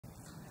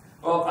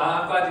Well,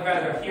 I'm glad you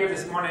guys are here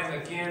this morning.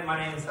 Again, my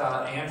name is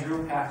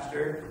Andrew,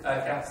 pastor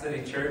at Cap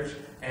City Church,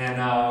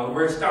 and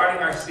we're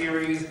starting our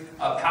series,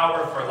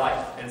 Power for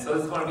Life. And so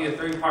this is going to be a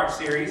three-part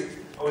series.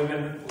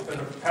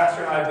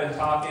 Pastor and I have been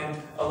talking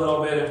a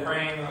little bit and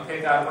praying,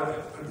 okay, God,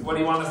 what do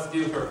you want us to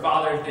do for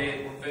Father's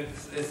Day?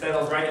 It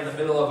settles right in the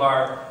middle of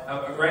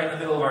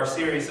our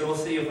series. So we'll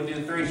see if we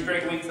do 3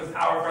 straight weeks of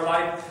Power for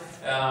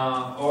Life,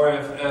 or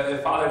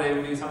if Father's Day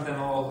we do something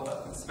a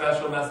little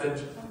special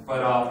message.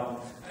 But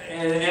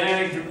in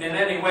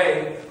any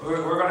way,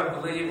 we're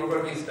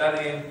going to be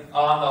studying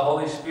on the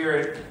Holy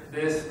Spirit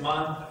this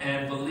month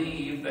and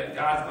believe that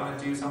God's going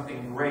to do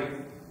something great.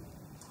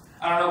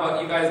 I don't know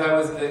about you guys.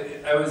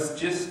 I was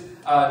just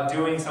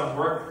doing some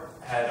work.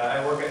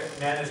 I work at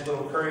manage a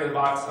little courier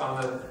box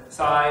on the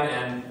side,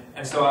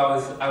 and so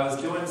I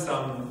was doing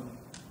some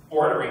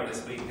ordering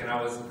this week, and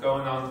I was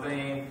going on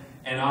thing,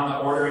 and on the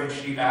ordering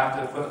sheet I have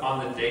to put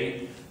on the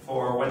date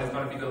for when it's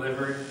going to be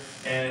delivered,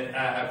 and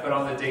I put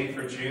on the date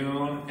for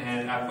June,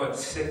 and I put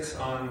 6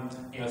 on,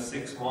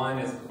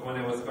 6/1 is when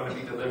it was going to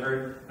be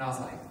delivered, and I was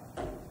like,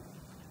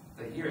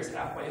 the year is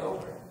halfway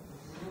over.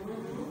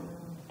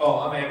 Oh,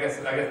 I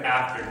guess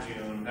after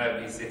June, that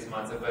would be 6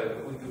 months,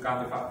 but we've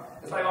gone through 5.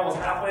 It's like almost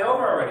halfway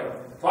over already.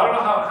 So I don't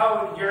know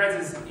how your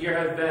guys' year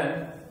has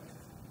been.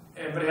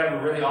 Anybody have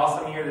a really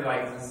awesome year,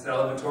 like a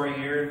celebratory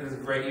year? This is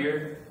a great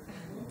year?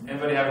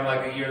 Anybody having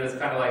like a year that's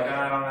kind of like,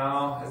 I don't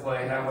know, it's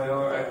like halfway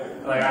over?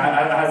 Like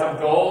I had some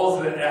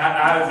goals, and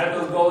I haven't met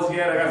those goals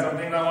yet. I got some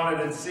things I wanted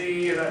to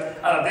see, and I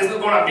thought this is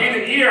going to be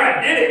the year I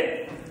did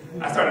it.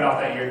 I started off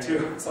that year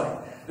too. It's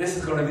like, this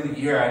is going to be the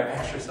year I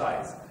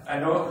exercise. I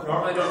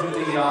normally don't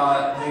do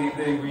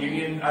the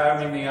reunion,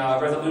 the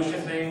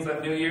resolution things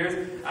at New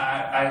Year's.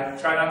 I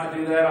try not to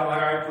do that. I'm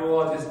like, all right, cool,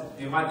 I'll just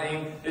do my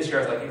thing. This year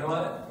I was like, you know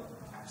what?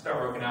 I start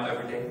working out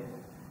every day.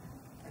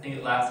 I think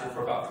it lasted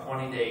for about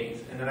 20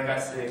 days, and then I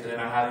got sick, and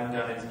then I haven't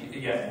done it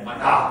yet. I'm like,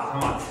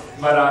 come on.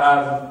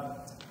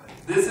 But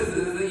this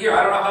is the year.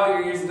 I don't know how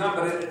your year's done,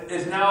 but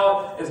it's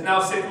now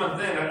 6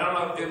 months in. I don't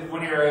know if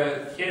when you're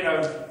a kid,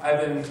 I've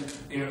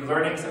been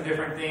learning some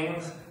different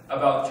things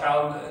about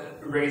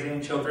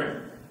raising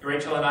children.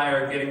 Rachel and I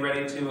are getting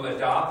ready to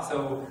adopt,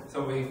 so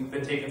we've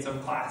been taking some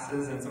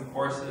classes and some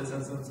courses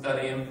and some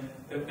studying.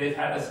 They've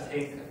had us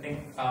take, I think,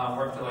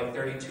 we're up to like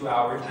 32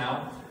 hours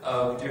now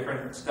of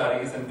different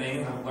studies and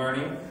things and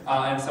learning.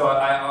 And so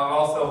I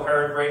also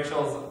heard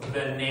Rachel's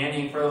been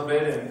nannying for a little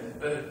bit,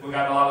 and we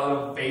got a lot of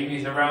little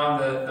babies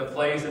around the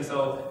place, and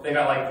so they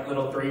got like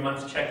little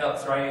 3-month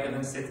checkups, right? And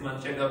then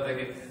 6-month checkup, they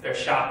get their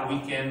shot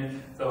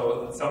weekend.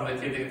 So some of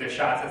the kids get their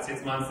shots at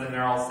 6 months, and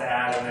they're all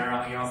sad, and they're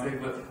all,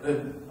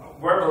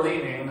 we're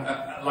believing,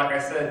 like I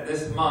said,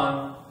 this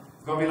month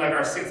is going to be like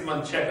our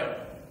 6-month checkup.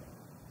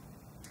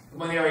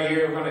 One year a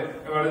year, we're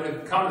going to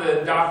come to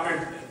the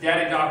doctor,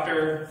 daddy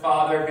doctor,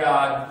 Father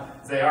God,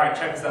 say, all right,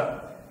 check us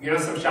out. Give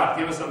us some shots,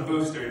 give us some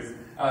boosters,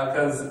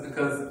 because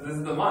this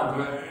is the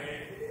month.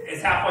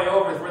 It's halfway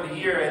over for the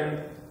year,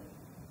 and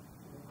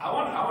I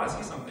want to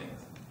see some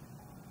things.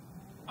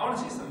 I want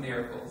to see some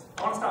miracles.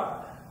 I want to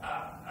stop.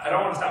 I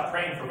don't want to stop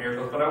praying for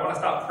miracles, but I want to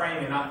stop praying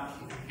and not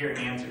hearing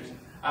answers.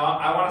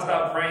 I want to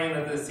stop praying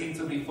that the seats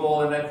will be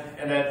full and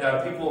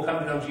that people will come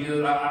to know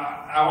Jesus.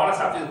 I want to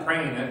stop just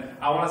praying it.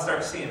 I want to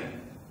start seeing it.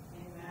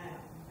 Amen.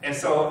 And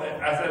so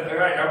I said, all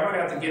right, I'm going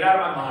to have to get out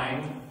of my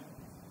mind,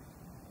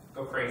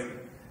 go crazy.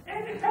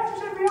 And Pastor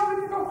said, we all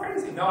need to go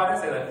crazy. No, I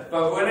didn't say that.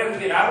 But when I would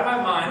get out of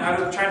my mind, I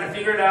was trying to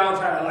figure it out,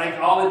 trying to like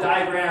all the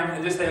diagrams,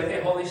 and just say,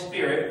 okay, Holy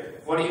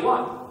Spirit, what do you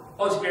want?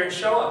 Holy Spirit,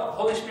 show up.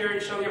 Holy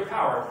Spirit, show your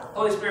power.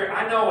 Holy Spirit,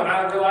 I know when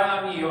I rely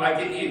on you,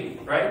 I get you,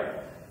 right?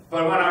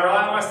 But when I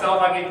rely on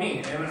myself, I get me.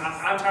 And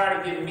I'm tired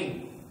of getting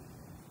me.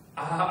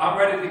 I'm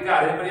ready to get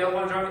God. Anybody else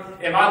want to join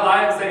me? In my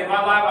life,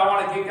 I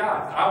want to get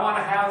God. I want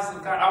to have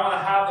some God. I want to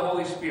have the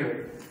Holy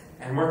Spirit.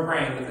 And we're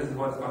praying that this is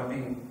what it's going to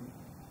be.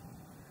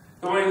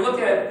 So when we look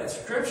at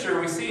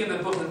Scripture, we see in the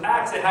book of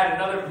Acts,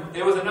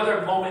 it was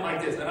another moment like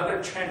this,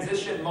 another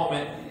transition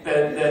moment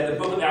that the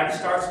book of Acts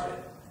starts with.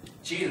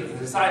 Jesus, the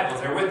disciples,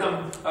 they're with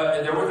them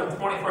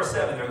 24/7.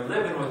 They're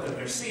living with them.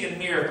 They're seeing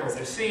miracles.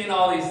 They're seeing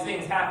all these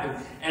things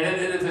happen. And then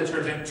there's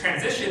a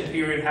transition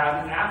period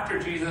happening after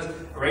Jesus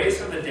raised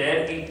from the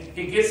dead.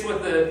 He gets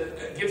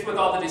with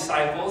all the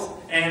disciples,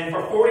 and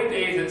for 40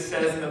 days it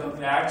says in the book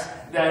of Acts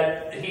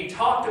that he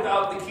talked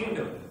about the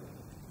kingdom.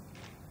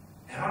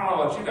 And I don't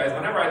know about you guys.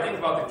 Whenever I think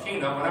about the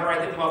kingdom, whenever I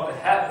think about the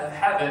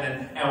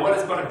heaven and what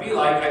it's going to be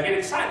like, I get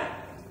excited.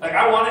 Like,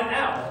 I want it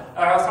now.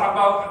 I was talking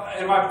about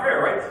in my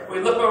prayer, right? We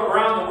look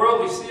around the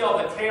world, we see all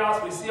the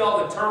chaos, we see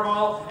all the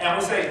turmoil, and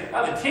we say,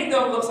 oh, the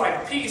kingdom looks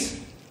like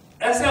peace.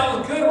 That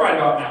sounds good right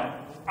about now.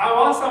 I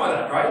want some of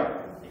that, right?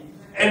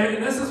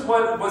 And this is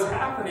what was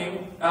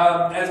happening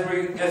as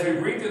we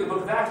read through the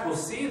book of Acts. We'll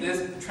see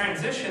this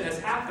transition is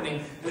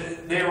happening.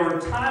 There were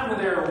times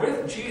when they were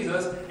with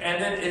Jesus, and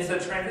then it's a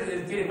transition,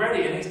 it's getting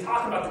ready, and he's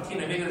talking about the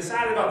kingdom, getting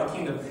excited about the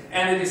kingdom.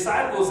 And the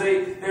disciples,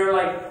 they were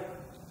like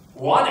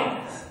wanting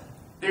this.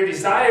 They're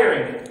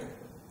desiring it.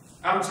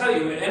 I'm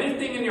telling you,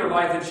 anything in your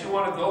life that you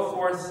want to go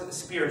forth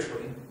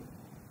spiritually,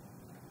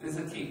 This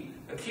is the key.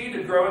 The key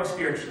to growing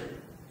spiritually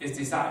is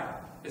desire,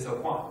 is a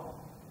want.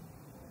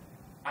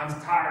 I'm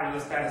tired of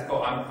the status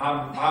quo.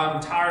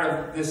 I'm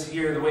tired of this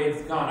year the way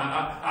it's gone.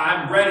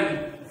 I'm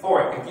ready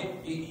for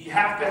it. You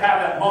have to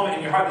have that moment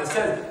in your heart that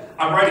says,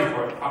 I'm ready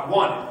for it. I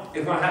want it.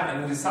 It's going to happen.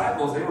 And the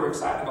disciples, they were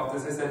excited about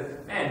this. They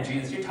said, man,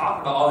 Jesus, you're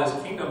talking about all this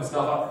kingdom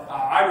stuff.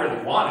 I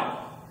really want it.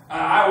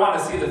 I want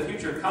to see the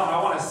future come.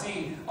 I want to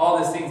see all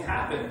these things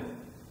happen.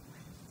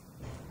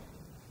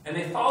 And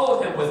they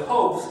followed him with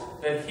hopes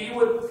that he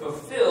would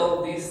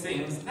fulfill these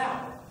things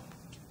now.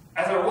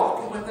 As they're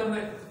walking with them,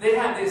 they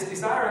had this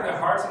desire in their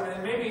hearts,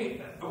 and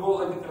maybe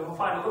we'll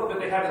find a little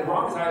bit they had the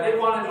wrong desire. They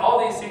wanted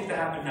all these things to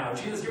happen now.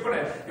 Jesus, you're going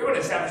to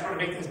establish, you're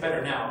going to make things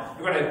better now.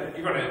 You're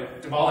going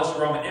to demolish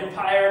the Roman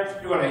Empire.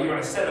 You're going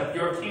to set up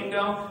your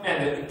kingdom.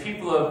 And the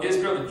people of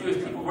Israel, the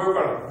Jewish people, we're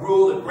going to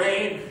rule and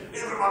reign.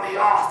 It's going to be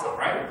awesome,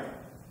 right?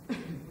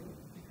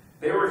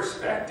 They were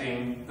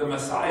expecting the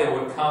Messiah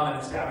would come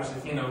and establish the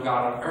kingdom of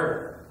God on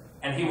earth,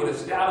 and he would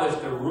establish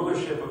the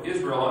rulership of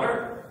Israel on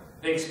earth.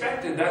 They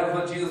expected that was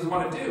what Jesus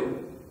wanted to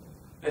do.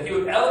 That he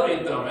would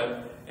elevate them.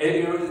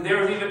 And there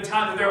was even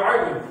times that they were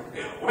arguing.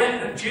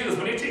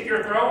 When you take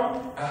your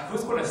throne,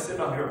 who's going to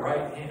sit on your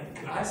right hand?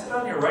 Can I sit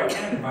on your right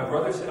hand and my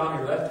brother sit on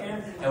your left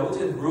hand? And we'll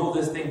just rule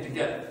this thing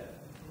together.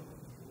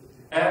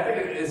 And I think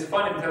it's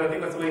funny because I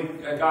think that's the way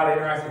God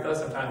interacts with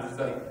us sometimes. It's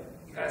like,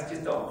 you guys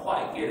just don't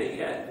quite get it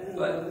yet.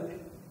 But,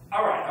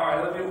 all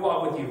right, let me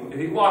walk with you. And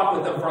he walked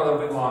with them for a little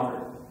bit longer.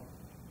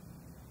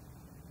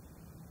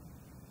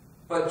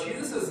 But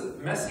Jesus'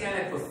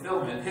 messianic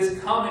fulfillment, his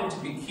coming to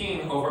be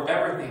king over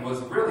everything, was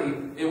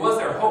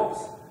their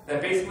hopes.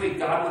 That basically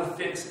God would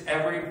fix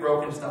every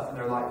broken stuff in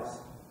their lives.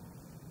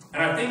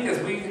 And I think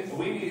as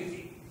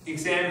we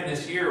examine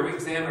this year, we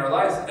examine our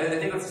lives, I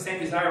think that's the same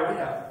desire we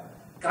have.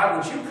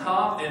 God, would you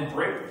come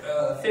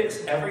and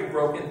fix every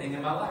broken thing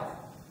in my life?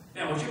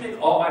 Man, would you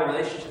make all my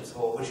relationships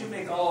whole? Would you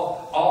make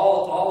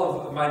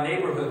all of my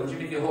neighborhood, would you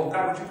make it whole?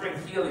 God, would you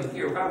bring healing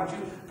here? God, would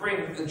you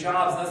bring the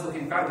jobs in this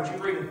location? God, would you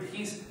bring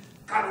peace?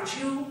 God, would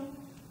you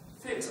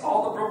fix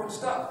all the broken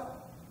stuff?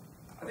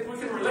 I think we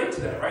can relate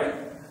to that, right?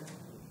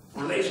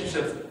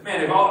 Relationships.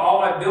 Man, if all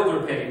my bills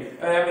are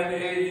paid. I mean,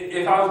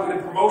 if I was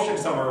getting a promotion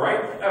somewhere, right?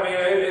 I mean,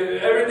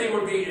 everything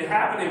would be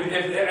happening.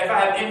 If I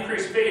had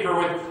increased favor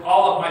with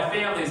all of my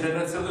families and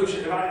the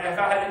solution, if I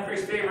had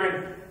increased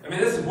favor,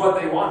 this is what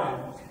they wanted.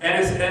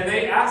 And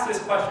they asked this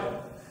question.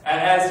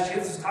 As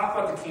Jesus talked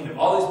about the kingdom,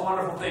 all these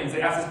wonderful things,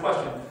 they asked this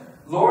question.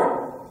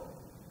 Lord,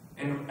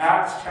 in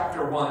Acts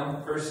chapter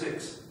 1, verse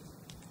 6,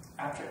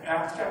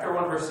 Acts chapter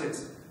 1, verse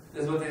 6,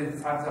 this is what the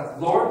disciples asked.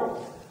 Lord,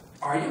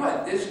 are you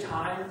at this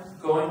time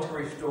going to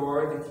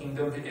restore the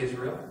kingdom to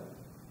Israel?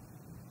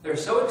 They're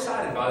so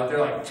excited about it. They're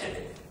like,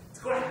 it's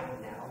going to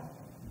happen now.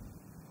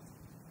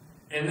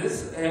 And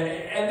this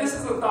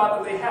is the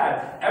thought that they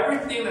had.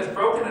 Everything that's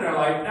broken in their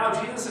life, now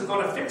Jesus is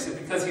going to fix it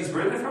because he's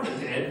risen from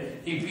the dead.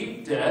 He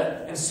beat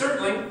death. And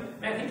certainly,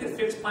 man, he could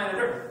fix planet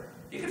Earth.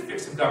 He could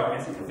fix some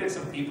governments. He could fix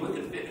some people.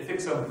 He could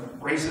fix some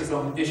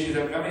racism issues.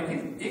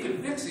 He could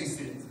fix these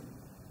things.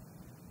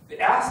 They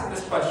asked him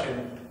this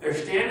question. They're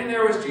standing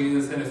there with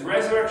Jesus in his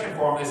resurrection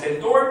form. They say,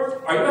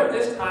 Lord, are you at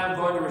this time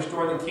going to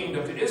restore the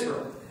kingdom to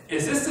Israel?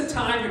 Is this the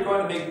time you're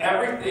going to make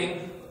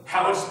everything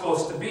how it's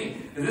supposed to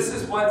be? This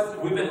is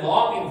what we've been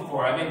longing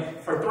for.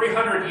 For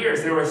 300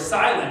 years there was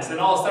silence, and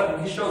all of a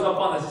sudden he shows up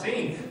on the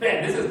scene.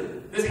 Man,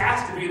 this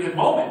has to be the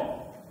moment.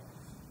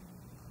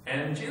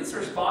 And Jesus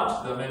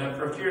responds to them in a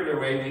peculiar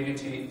way, maybe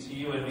to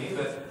you and me,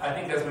 but I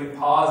think as we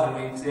pause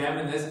and we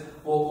examine this,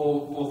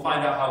 we'll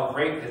find out how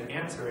great his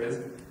answer is.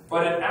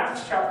 But in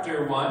Acts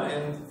chapter 1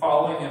 and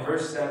following in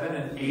verse 7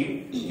 and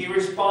 8, he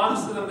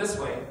responds to them this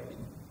way.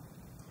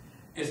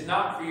 It's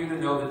not for you to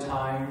know the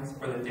times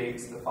or the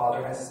dates the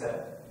Father has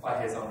set by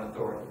his own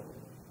authority.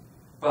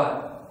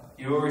 But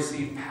you will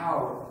receive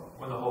power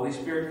when the Holy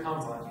Spirit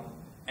comes on you,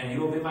 and you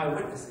will be my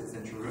witnesses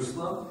in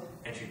Jerusalem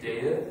and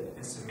Judea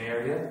and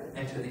Samaria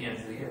and to the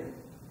ends of the earth.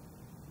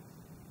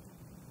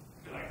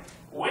 You're like,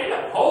 wait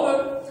up, hold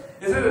up.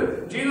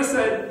 Jesus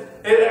said,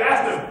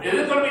 asked him, is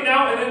it going to be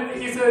now? And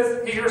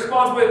then he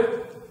responds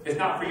with, it's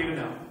not for you to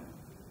know.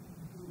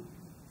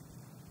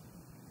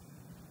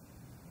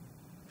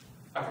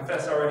 I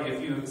confessed already a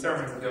few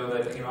sermons ago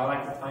that I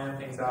like to plan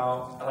things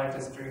out. I like to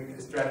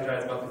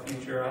strategize about the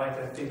future. I like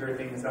to figure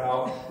things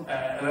out.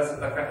 And that's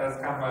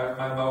kind of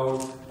my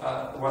mode,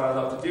 what I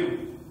love to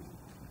do.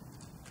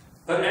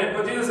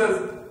 But Jesus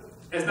says,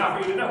 it's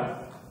not for you to know.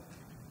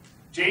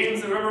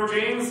 James, remember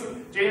James?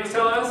 James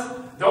telling us,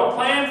 don't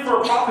plan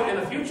for a profit in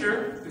the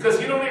future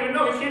because you don't even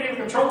know. You can't even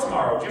control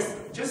tomorrow.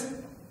 Just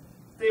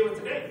stay with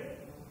today.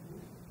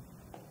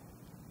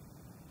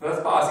 So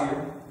let's pause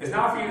here. It's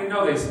not for you to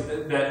know this,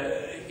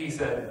 that he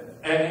said.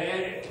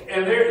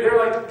 And they're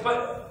like,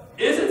 but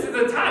is it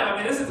the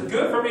time? This is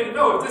good for me to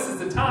know. If this is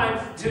the time,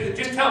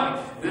 just tell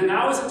me.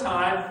 Now is the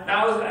time.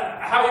 Now is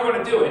how are you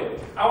going to do it?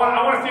 I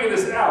want to figure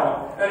this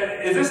out.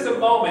 Is this the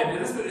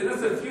moment? Is this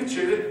the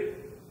future?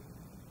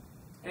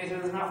 And he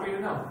says, it's not for you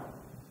to know.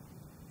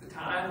 The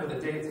time or the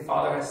date the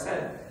Father has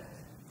set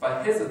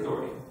by his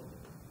authority.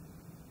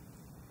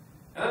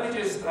 And let me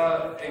just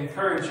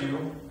encourage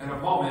you in a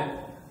moment.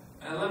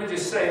 And let me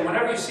just say,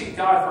 whenever you seek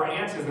God for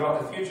answers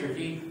about the future,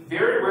 He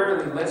very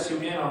rarely lets you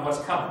in on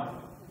what's coming.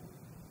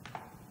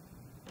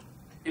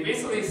 He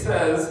basically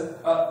says,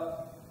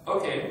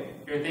 okay,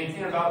 you're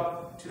thinking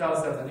about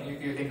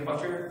 2007, you're thinking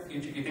about your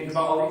future, you think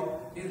about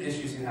all these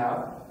issues you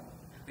have,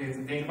 you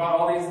think about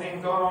all these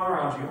things going on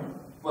around you.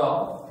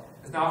 Well,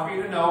 it's not for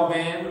you to know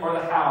when or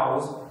the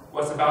hows,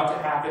 what's about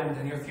to happen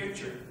in your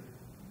future.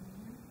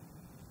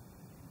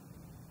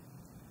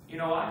 You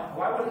know why?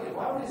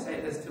 Why would He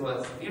say this to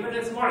us? Even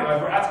this morning,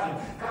 as we're asking,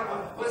 God,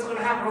 what's going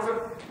to happen?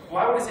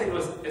 Why would He say to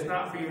us, it's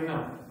not for you to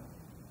know?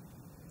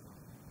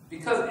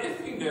 Because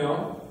if you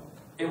knew,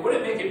 it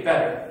wouldn't make it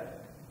better.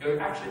 It would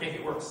actually make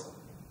it worse.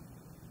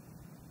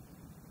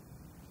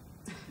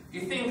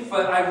 You think,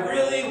 but I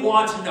really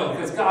want to know,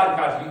 because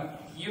God,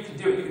 you can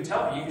do it. You can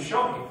tell me. You can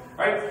show me.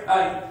 Right?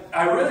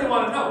 I really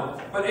want to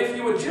know. But if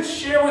you would just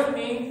share with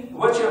me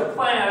what you have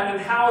planned and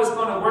how it's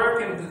going to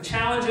work and the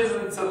challenges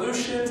and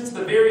solutions to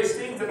the various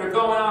things that are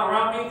going on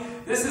around me,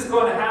 this is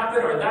going to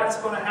happen or that's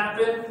going to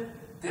happen,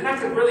 then I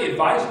could really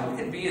advise you. We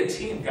could be a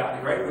team,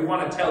 God, right? We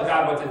want to tell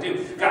God what to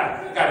do.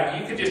 God,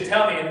 you could just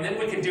tell me and then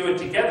we can do it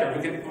together.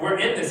 We're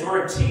in this.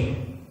 We're a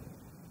team.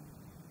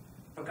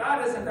 But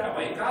God isn't that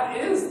way. God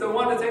is the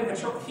one that's in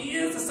control. He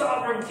is the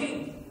sovereign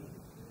King.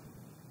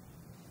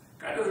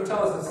 God doesn't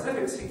tell us the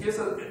specifics, He gives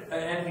us,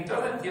 and He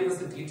doesn't give us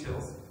the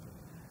details.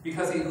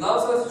 Because He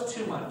loves us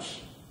too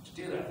much to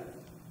do that.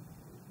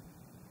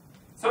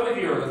 Some of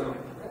you are listening,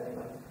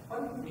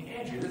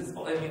 Andrew, this is,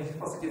 He's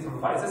supposed to give some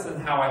advice. This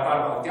isn't how I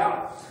thought about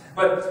God.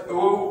 But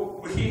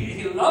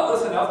He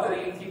loves us enough that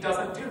He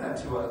doesn't do that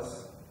to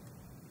us.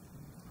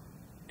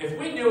 If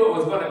we knew it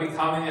was going to be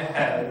coming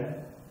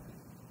ahead,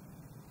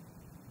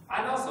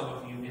 I know some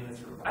of you in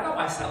this room. I know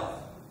myself.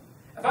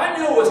 If I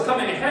knew it was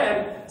coming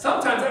ahead,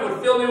 sometimes that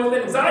would fill me with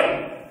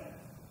anxiety.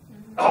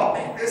 Oh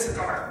man, this is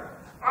gonna,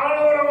 I don't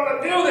know what I'm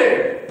gonna do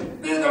there.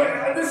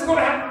 This is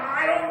gonna happen.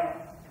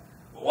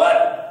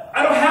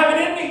 I don't have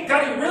it in me.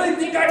 God, you really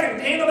think I can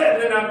handle that?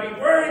 And then I'd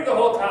be worried the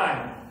whole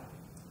time.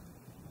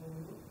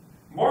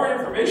 More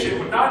information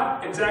would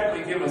not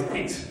exactly give us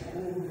peace.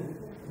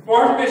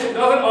 More information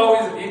doesn't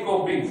always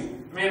equal peace.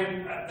 I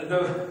mean,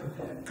 the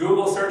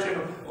Google searching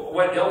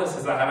what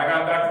illnesses I had. I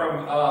got back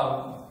from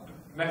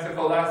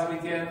Mexico last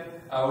weekend.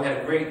 We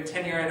had a great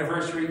 10-year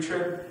anniversary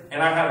trip,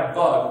 and I had a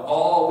bug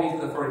all week.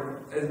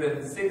 It's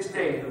been 6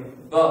 days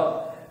of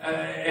bug.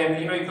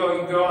 And you know, you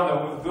go on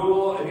the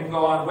Google and you can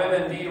go on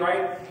WebMD,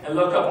 right, and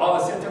look up all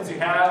the symptoms you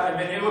have, and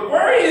then it would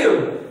worry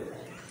you.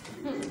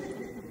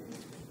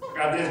 I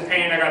got this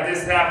pain, I got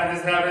this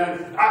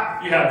happened.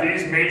 You have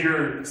these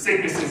major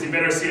sicknesses. You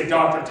better see a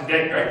doctor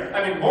today, right?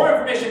 I mean, more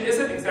information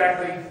isn't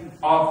exactly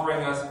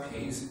offering us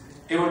peace.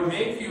 It would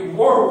make you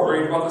more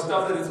worried about the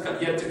stuff that is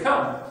yet to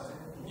come.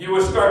 You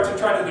would start to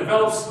try to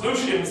develop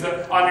solutions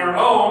on your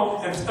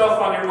own and stuff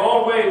on your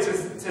own way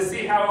to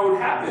see how it would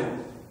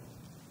happen.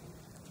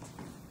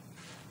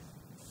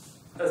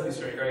 Let's be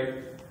straight, right?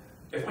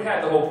 If we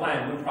had the whole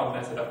plan, we'd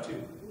probably mess it up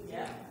too.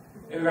 Yeah.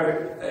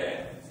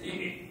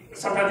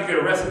 Sometimes you get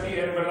a recipe,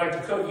 anybody like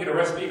to cook, you get a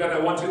recipe, you got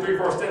that 1, 2, 3,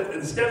 4 steps,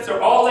 and the steps are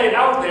all laid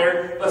out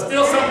there, but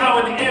still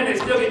somehow in the end they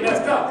still get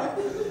messed up.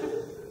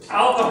 I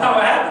don't know how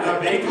it happened.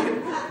 I'm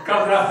making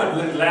comes out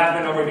and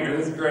laughing over here.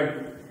 This is great.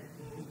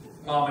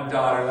 Mom and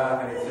daughter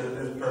laughing.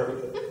 This is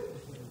perfect.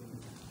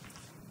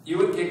 You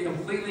would get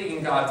completely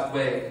in God's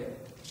way.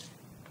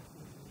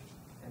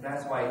 And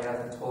that's why He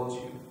hasn't told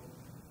you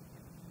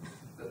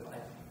the plan,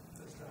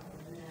 this stuff.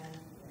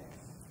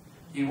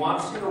 He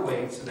wants you to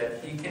wait so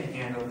that He can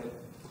handle it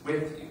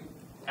with you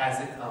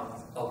as it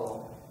comes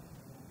along.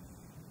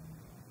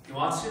 He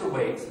wants you to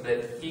wait so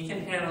that He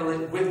can handle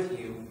it with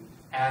you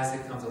as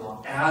it comes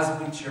along, as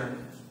we journey.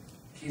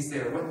 He's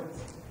there with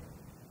us.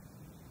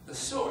 The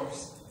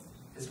source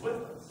is with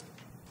us.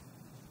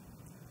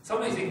 Some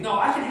of you think, no,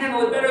 I can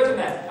handle it better than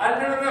that.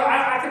 No,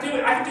 I can do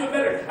it. I can do it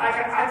better.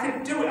 I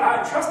can do it.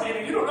 Trust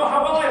me, you don't know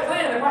how well I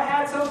planned. If I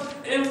had some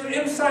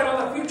insight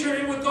on the future,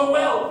 it would go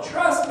well.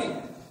 Trust me.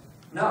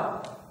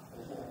 No.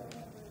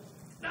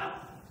 No.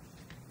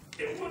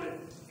 It wouldn't.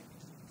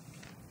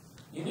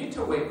 You need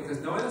to wait, because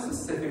knowing the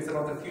specifics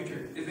about the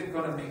future isn't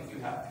going to make you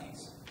have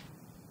peace.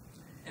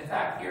 In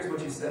fact, here's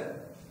what you said.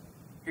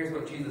 Here's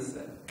what Jesus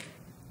said.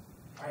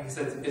 All right, He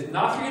said, it's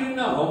not for you to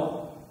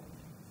know,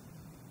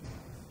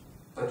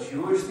 but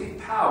you will receive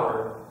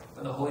power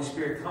when the Holy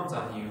Spirit comes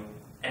on you,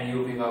 and you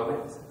will be my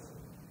witnesses.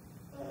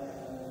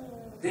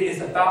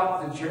 It's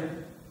about the journey.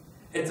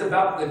 It's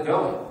about the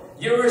going.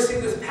 You will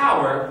receive this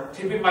power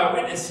to be my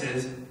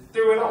witnesses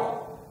through it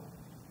all.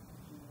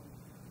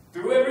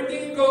 Through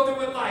everything you go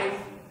through in life,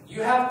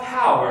 you have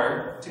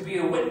power to be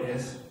a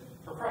witness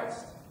for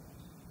Christ.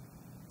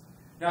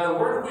 Now, the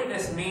word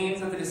witness means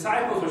that the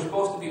disciples were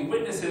supposed to be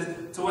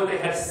witnesses to what they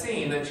had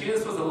seen, that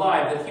Jesus was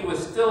alive, that He was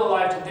still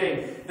alive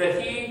today,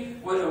 that He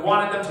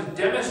wanted them to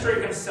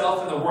demonstrate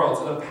Himself in the world.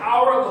 So the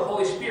power of the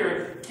Holy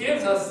Spirit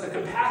gives us the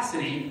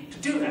capacity to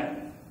do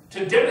that,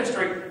 to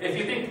demonstrate. If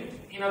you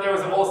think there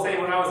was an old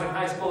saying when I was in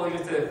high school, I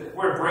used to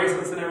wear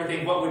bracelets and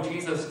everything, what would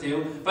Jesus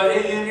do? But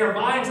in your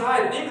mind's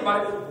eye, think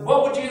about it.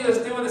 What would Jesus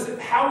do in this?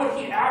 How would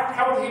he act?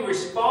 How would he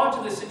respond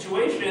to this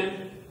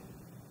situation?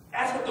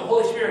 That's what the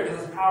Holy Spirit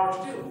gives us power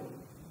to do.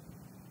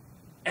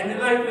 And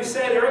like we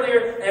said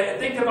earlier,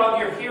 think about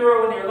your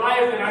hero in your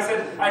life. And I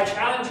said, I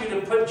challenge you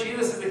to put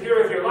Jesus as the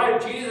hero of your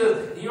life.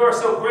 Jesus, you are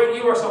so great.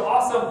 You are so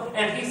awesome.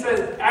 And he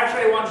says,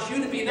 actually, I want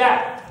you to be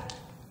that.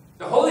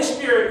 The Holy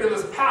Spirit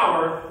gives us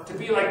power to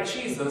be like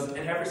Jesus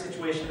in every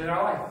situation in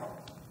our life.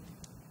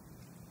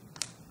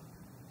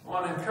 I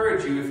want to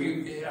encourage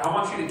you, I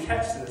want you to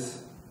catch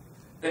this,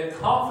 that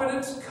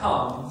confidence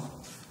comes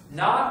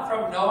not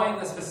from knowing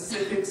the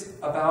specifics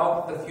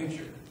about the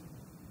future.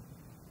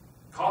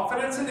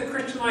 Confidence in the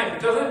Christian life,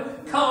 it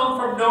doesn't come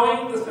from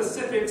knowing the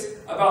specifics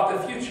about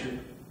the future.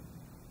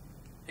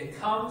 It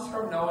comes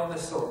from knowing the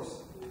source.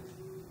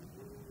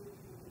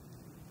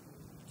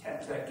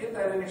 Catch that. Get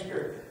that in your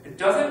spirit. It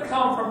doesn't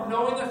come from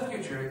knowing the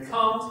future. It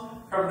comes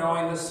from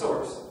knowing the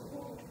source.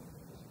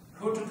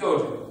 Who to go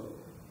to.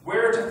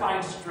 Where to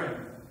find strength.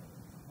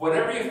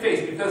 Whatever you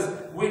face. Because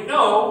we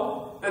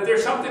know that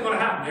there's something going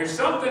to happen. There's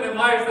something in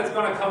life that's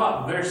going to come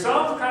up. There's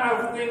some kind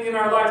of thing in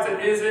our lives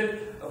that isn't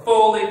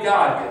fully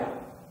God yet.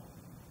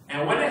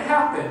 And when it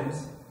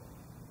happens,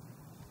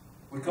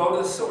 we go to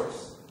the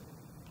source.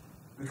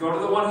 We go to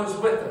the one who's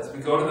with us.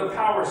 We go to the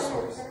power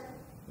source.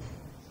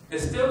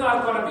 It's still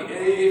not going to be,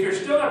 if you're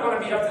still not going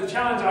to be up to the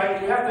challenge,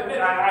 you have to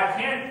admit, I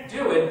can't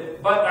do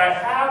it, but I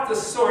have the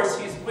source.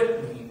 He's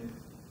with me.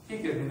 He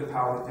gives me the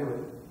power to do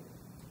it.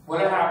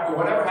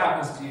 Whatever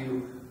happens to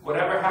you,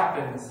 whatever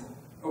happens,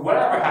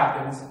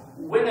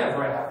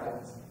 whenever it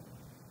happens,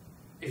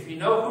 if you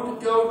know who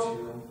to go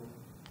to,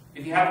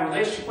 if you have a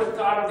relationship with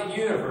God of the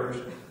universe,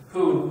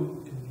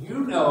 who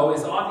you know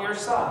is on your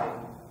side,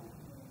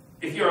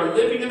 if you are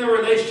living in the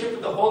relationship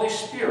with the Holy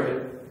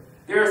Spirit,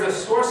 there is a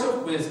source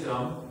of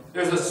wisdom,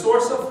 there's a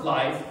source of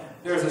life,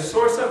 there's a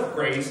source of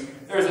grace,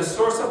 there's a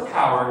source of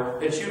power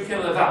that you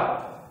can live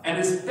out. And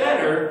it's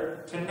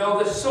better to know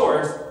the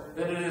source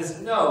than it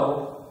is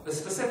know the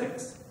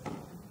specifics.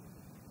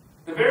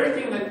 The very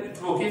thing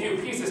that will give you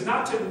peace is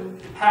not to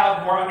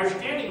have more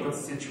understanding of the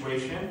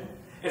situation.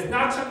 It's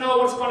not to know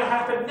what's going to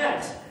happen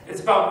next.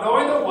 It's about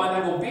knowing the one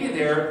that will be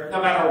there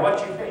no matter what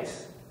you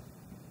face.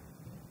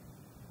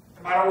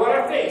 No matter what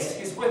I face,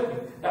 he's with me.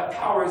 That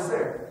power is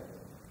there.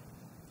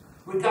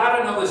 We've got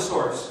to know the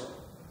source.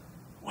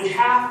 We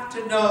have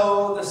to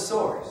know the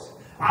source.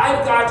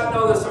 I've got to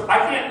know the source. I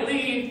can't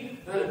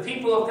lead the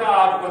people of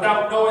God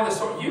without knowing the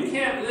source. You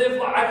can't live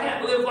life. I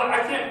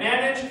can't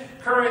manage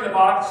curry the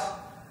box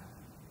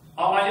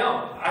on my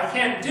own. I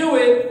can't do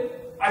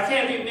it. I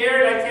can't be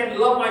married. I can't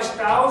love my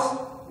spouse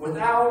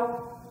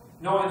without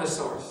knowing the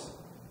source.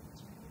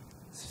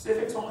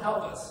 Specifics won't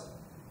help us.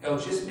 It'll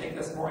just make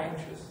us more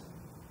anxious.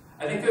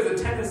 I think there's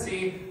a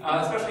tendency,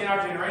 especially in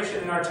our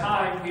generation, in our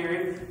time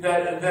period,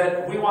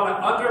 that we want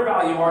to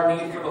undervalue our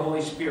need for the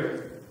Holy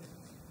Spirit.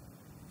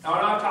 Now,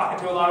 I'm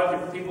talking to a lot of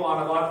different people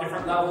on a lot of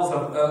different levels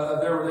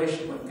of their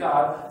relationship with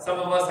God. Some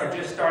of us are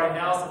just starting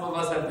out. Some of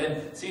us have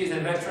been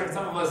seasoned veterans.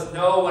 Some of us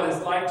know what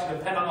it's like to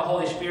depend on the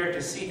Holy Spirit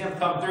to see Him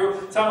come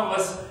through. Some of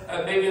us,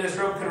 maybe in this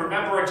room, can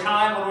remember a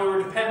time when we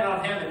were dependent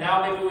on Him, and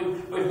now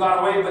maybe we've gone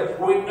away. But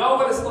we know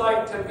what it's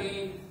like to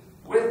be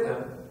with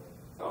Him.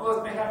 Some of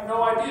us may have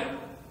no idea.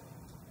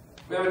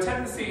 We have a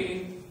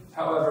tendency,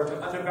 however,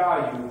 to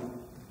undervalue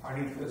our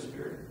need for the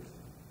Spirit.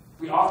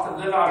 We often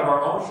live out of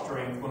our own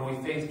strength when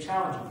we face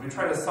challenges. We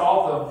try to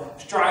solve them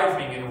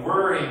striving and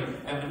worrying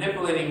and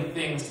manipulating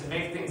things to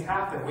make things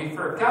happen. We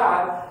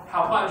forgot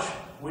how much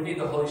we need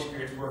the Holy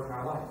Spirit to work in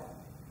our life.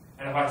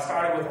 And if I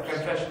started with a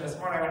confession this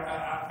morning,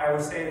 I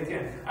would say it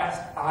again. I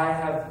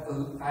have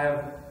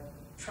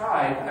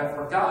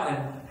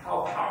forgotten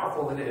how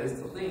powerful it is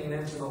to lean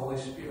into the Holy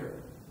Spirit.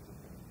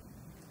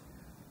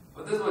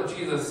 But this is what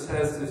Jesus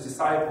says to his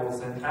disciples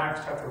in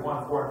Acts chapter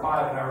 1, 4, and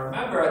 5. And I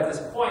remember at this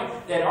point,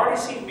 they had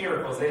already seen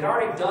miracles. They had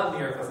already done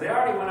miracles. They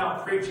already went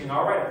out preaching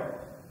already.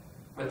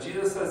 But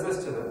Jesus says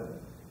this to them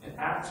in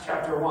Acts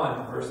chapter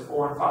 1, verse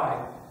 4 and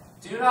 5.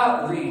 Do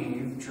not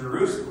leave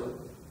Jerusalem,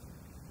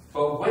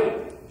 but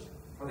wait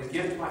for the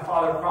gift my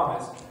Father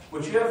promised,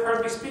 which you have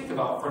heard me speak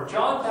about. For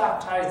John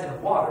baptized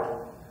in water,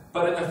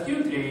 but in a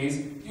few days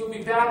you will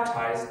be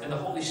baptized in the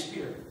Holy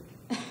Spirit.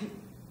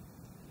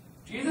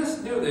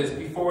 Jesus knew this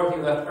before he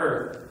left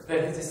earth,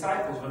 that his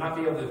disciples would not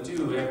be able to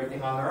do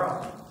everything on their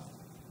own.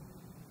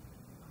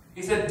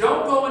 He said,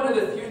 don't go into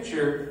the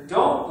future,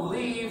 don't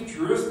leave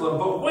Jerusalem,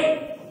 but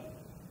wait.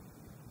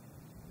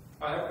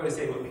 All right, everybody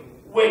say it with me.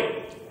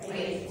 Wait.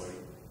 Wait.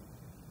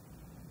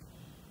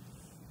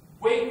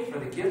 Wait for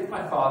the gift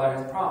my Father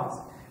has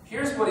promised.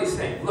 Here's what he's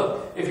saying.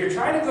 Look, if you're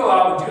trying to go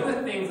out and do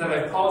the things that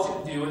I've called you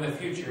to do in the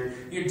future,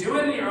 you do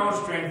it in your own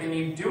strength and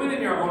you do it in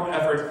your own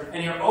efforts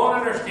and your own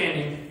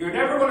understanding, you're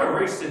never going to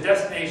reach the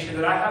destination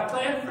that I have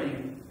planned for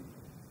you.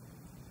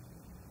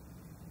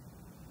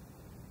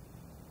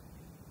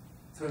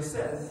 So he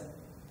says,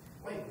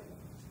 wait.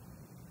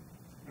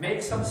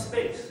 Make some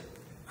space.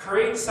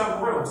 Create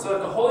some room so that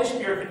the Holy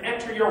Spirit can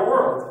enter your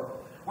world.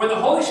 When the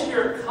Holy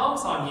Spirit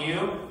comes on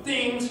you,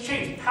 things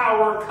change.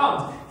 Power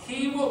comes.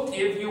 He will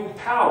give you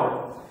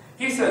power.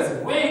 He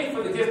says, wait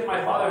for the gift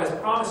my Father has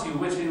promised you,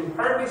 which you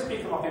heard me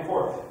speak about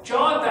before.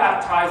 John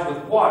baptized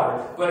with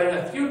water, but in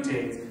a few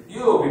days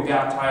you will be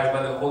baptized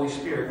by the Holy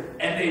Spirit.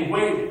 And they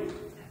waited,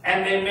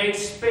 and they made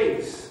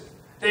space.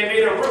 They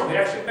made a room. They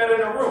actually met in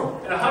a room,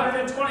 and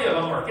 120 of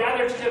them were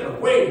gathered together,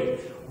 waiting,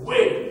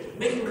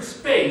 making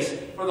space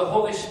for the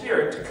Holy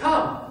Spirit to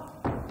come.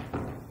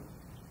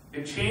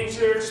 It changed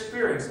their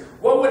experience.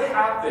 What would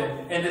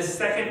happen in this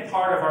second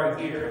part of our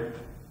year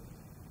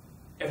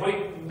if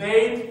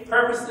we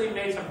purposely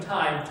made some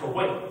time to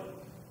wait?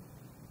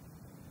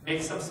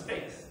 Make some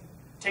space.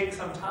 Take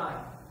some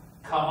time.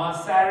 Come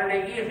on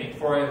Saturday evening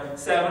for a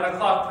 7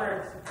 o'clock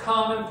prayer.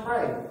 Come and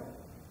pray.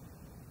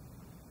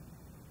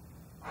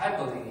 I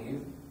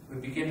believe we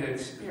begin to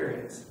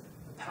experience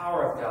the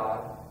power of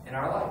God in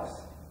our lives.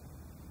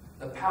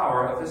 The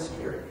power of the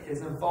Spirit,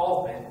 His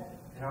involvement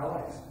in our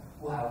lives.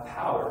 We'll have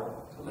power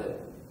to live.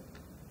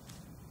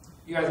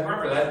 You guys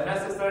remember that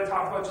message that I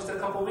talked about just a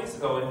couple weeks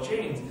ago in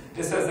James?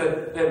 It says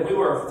that we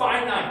were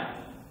finite.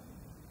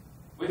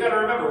 We got to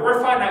remember,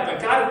 we're finite,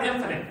 but God is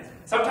infinite.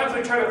 Sometimes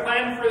we try to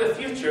plan for the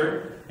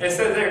future. It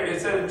said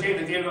in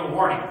James, it gave them a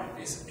warning.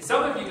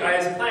 Some of you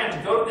guys plan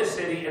to go to this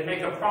city and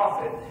make a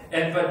profit.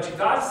 But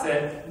God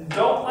said,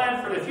 don't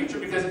plan for the future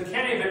because you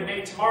can't even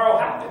make tomorrow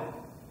happen.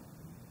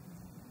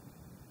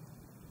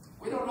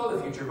 We don't know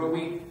the future, but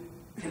we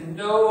can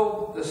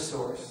know the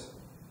source.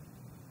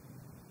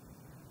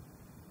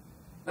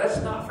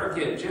 Let's not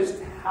forget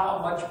just how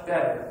much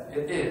better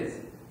it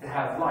is to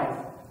have life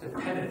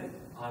dependent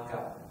on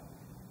God.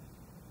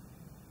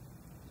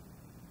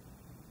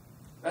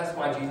 That's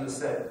why Jesus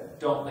said,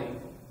 don't leave.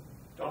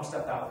 Don't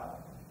step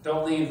out.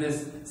 Don't leave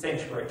this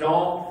sanctuary.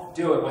 Don't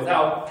do it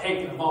without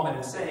taking a moment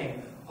and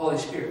saying, Holy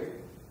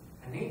Spirit,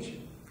 I need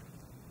you.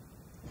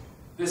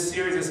 This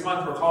series this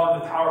month we're calling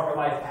The Power for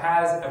Life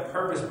has a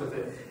purpose with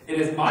it. It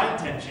is my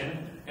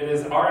intention, it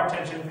is our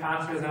intention,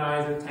 pastors and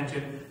I's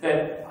intention,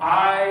 that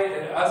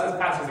us as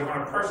pastors are going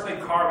to personally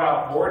carve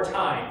out more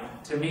time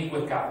to meet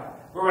with God.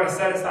 We're going to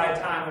set aside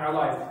time in our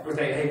life. We're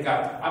going to say, hey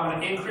God, I'm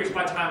going to increase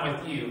my time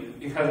with you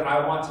because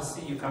I want to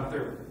see you come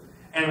through.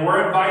 And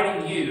we're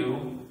inviting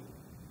you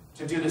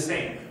to do the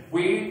same.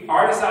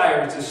 Our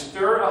desire is to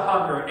stir a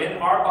hunger in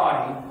our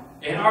body,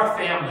 in our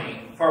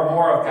family, for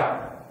more of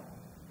God.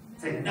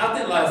 Say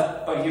nothing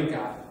less but you,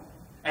 God.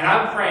 And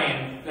I'm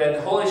praying that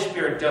the Holy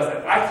Spirit does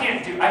it. I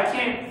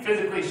can't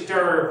physically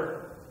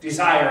stir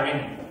desire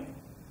in you.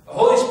 The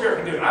Holy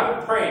Spirit can do it. I've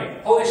been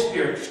praying, Holy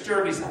Spirit,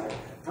 stir desire.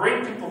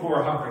 Bring people who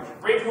are hungry.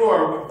 Bring people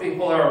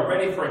who are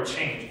ready for a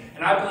change.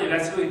 And I believe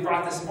that's who He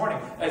brought this morning.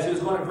 That's who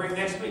He's going to bring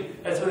next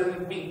week. That's who He's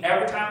going to meet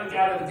every time we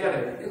gather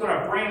together. He's going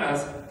to bring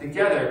us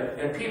together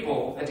and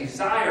people that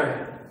desire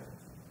Him.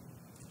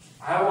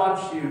 I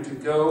want you to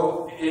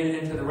go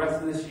into the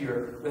rest of this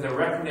year with a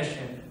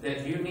recognition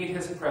that you need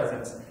His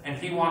presence and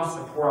He wants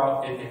to pour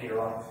out it into your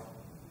life.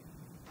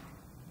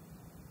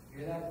 You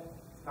hear that?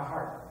 It's my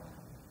heart.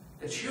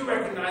 That you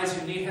recognize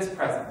you need His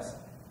presence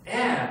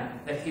and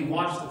that He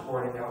wants to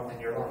pour it out in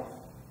your life.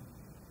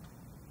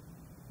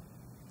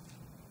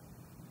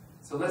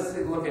 So let's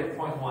take a look at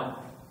point 1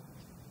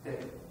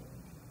 today.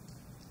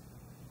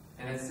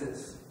 And it's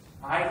this.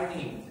 I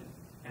need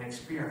an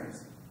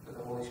experience with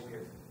the Holy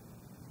Spirit.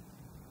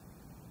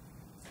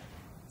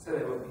 Say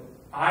that with me.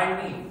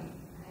 I need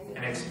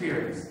an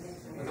experience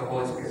with the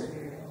Holy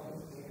Spirit.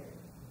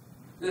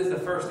 This is the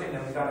first thing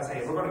that we've got to say.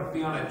 If we're going to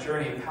be on a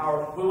journey of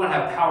power, we want to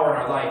have power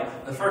in our life.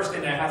 The first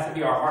thing that has to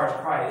be our heart's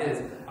cry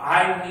is,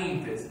 I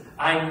need this.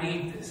 I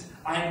need this.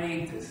 I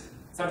need this.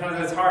 Sometimes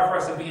it's hard for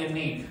us to be in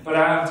need. But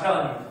I'm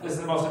telling you, this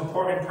is the most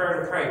important prayer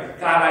to pray.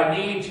 God, I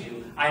need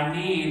you. I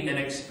need an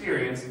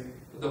experience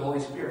with the Holy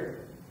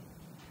Spirit.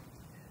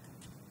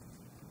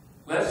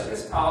 Let's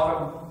just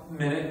talk a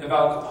minute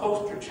about the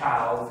poster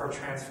child for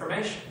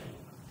transformation.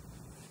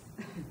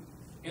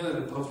 You know,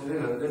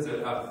 there's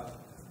a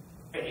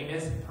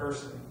famous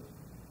person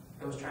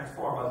that was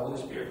transformed by the Holy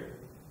Spirit.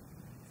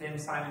 His name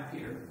is Simon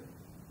Peter.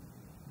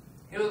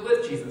 He was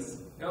with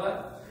Jesus. You know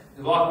that?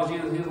 He walked with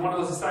Jesus. He was one of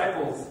those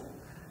disciples.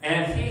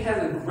 And he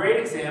has a great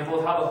example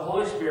of how the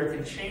Holy Spirit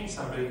can change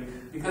somebody.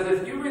 Because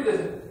if you read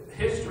the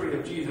history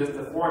of Jesus,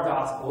 the 4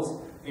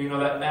 Gospels, you know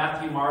that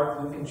Matthew,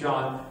 Mark, Luke, and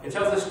John, it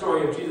tells the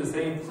story of Jesus.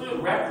 They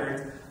include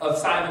records of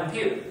Simon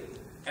Peter.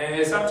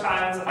 And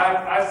sometimes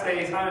I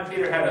say Simon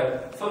Peter had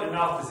a foot and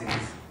mouth disease.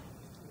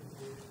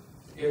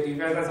 You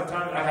guys have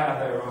sometimes? I have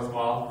that every once in a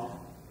while.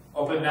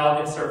 Open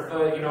mouth, insert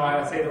foot. You know,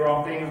 I say the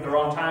wrong thing at the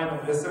wrong time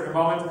at a certain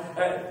moment.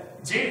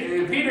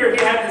 Peter,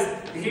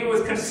 he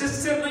was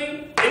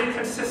consistently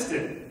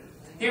inconsistent.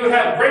 He would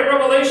have great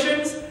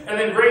revelations and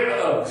then great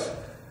ughs.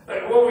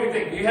 Like, what would you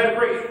think? You had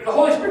the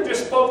Holy Spirit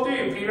just spoke through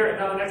you, Peter, and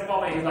now the next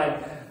moment he's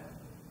like,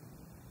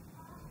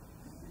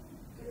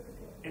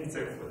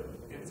 insert foot.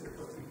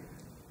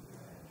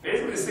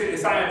 Basically,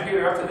 Simon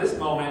Peter, up to this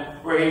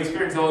moment, where he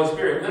experienced the Holy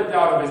Spirit, lived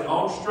out of his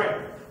own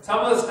strength. Some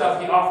of the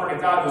stuff he offered to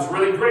God was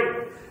really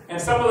great.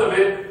 And some of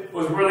it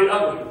was really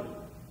ugly.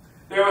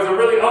 There was a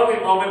really ugly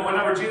moment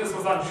whenever Jesus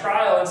was on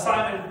trial and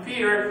Simon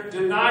Peter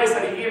denies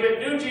that he even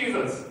knew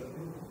Jesus.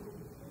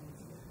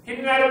 He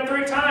denied him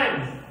 3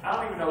 times. I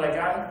don't even know that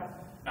guy.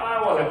 No,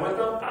 I wasn't with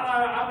him.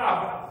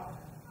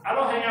 I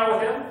don't hang out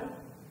with him.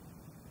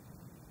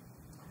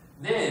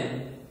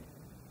 Then,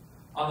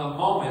 on the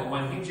moment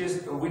when we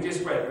just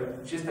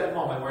read, just that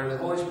moment where the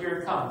Holy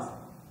Spirit comes,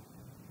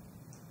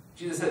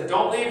 Jesus said,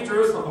 don't leave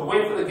Jerusalem, but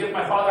wait for the gift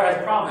my Father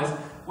has promised.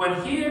 When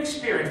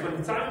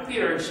Simon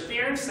Peter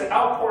experienced the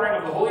outpouring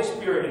of the Holy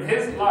Spirit in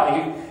his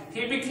life,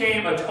 he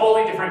became a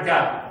totally different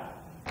guy.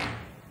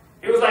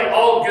 He was like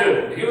all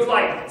good. He was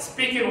like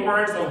speaking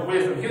words of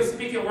wisdom. He was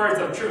speaking words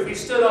of truth. He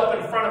stood up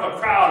in front of a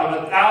crowd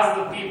of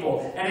thousands of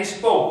people and he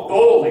spoke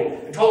boldly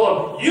and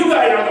told them, you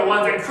guys are the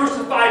ones that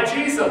crucified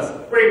Jesus.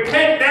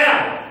 Repent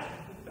now.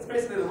 That's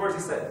basically the words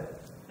he said.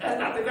 That's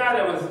not the guy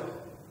that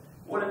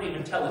wouldn't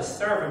even tell the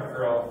servant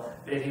girl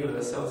that he was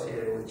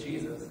associated with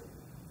Jesus.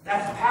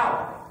 That's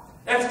power.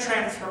 That's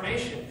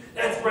transformation.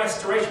 That's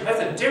restoration. That's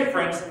a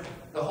difference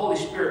the Holy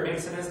Spirit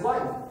makes in his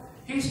life.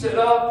 He stood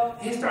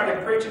up, he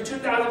started preaching,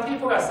 2,000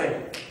 people got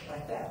saved.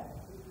 Like that.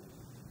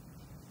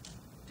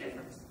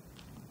 Difference.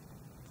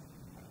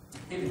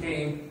 He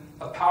became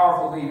a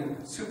powerful leader.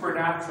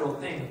 Supernatural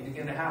things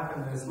began to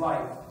happen in his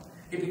life.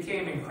 He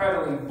became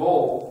incredibly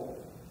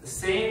bold. The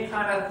same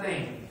kind of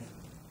things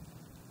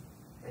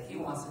that he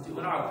wants to do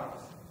in our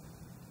lives.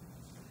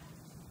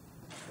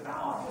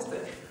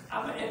 But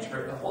I'm an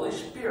introvert. The Holy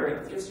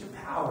Spirit gives you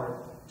power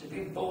to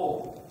be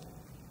bold.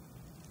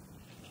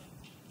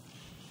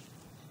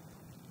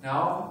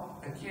 Now,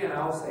 again,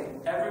 I will say,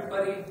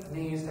 everybody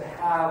needs to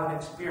have an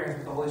experience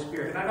with the Holy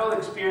Spirit. And I know the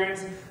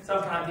experience,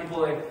 sometimes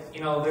people,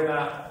 they're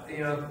not,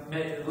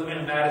 living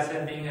in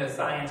Madison, being a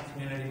science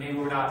community, maybe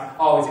we're not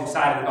always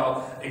excited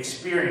about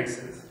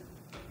experiences.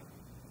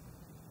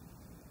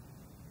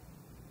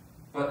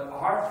 But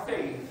our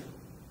faith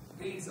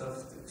leads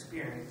us to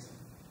experience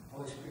the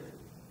Holy Spirit.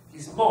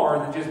 He's more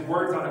than just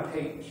words on a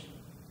page.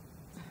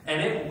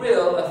 And it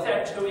will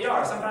affect who we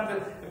are.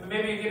 Sometimes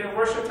maybe you get in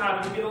worship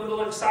time and you get a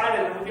little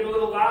excited and we get a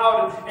little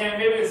loud and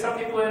maybe some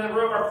people in the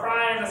room are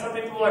crying and some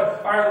people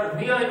are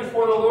kneeling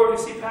before the Lord. You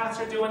see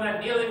Pastor doing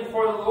that, kneeling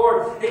before the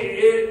Lord.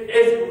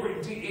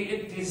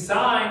 It's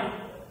designed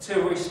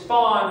to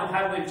respond and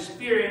have an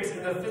experience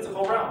in the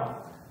physical realm.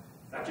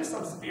 It's not just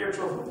some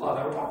spiritual hoopla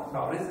that we're talking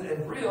about. It's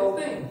a real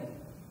thing.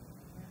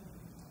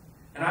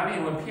 And I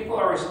mean, when people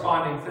are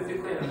responding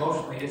physically and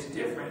emotionally, it's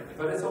different,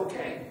 but it's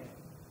okay.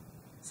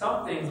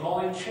 Some things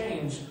only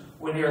change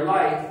when your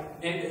life,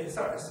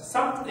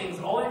 some things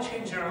only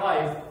change in your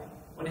life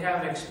when you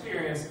have an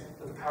experience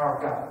with the power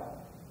of God.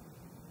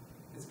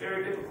 It's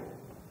very difficult.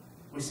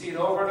 We see it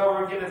over and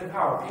over again as the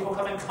power. People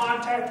come in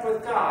contact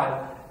with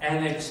God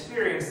and the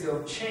experience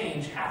of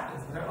change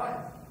happens in their life.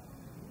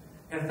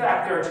 In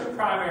fact, there are 2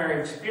 primary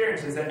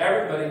experiences that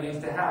everybody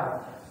needs to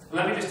have.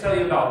 Let me just tell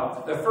you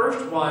about them. The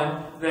first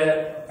one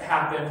that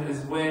happened is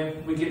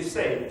when we get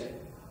saved.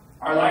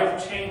 Our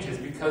life changes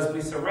because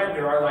we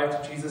surrender our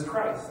life to Jesus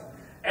Christ.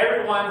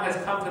 Everyone has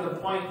come to the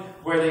point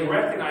where they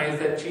recognize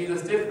that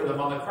Jesus did for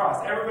them on the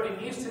cross.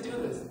 Everybody needs to do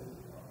this.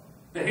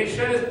 That he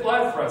shed his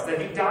blood for us,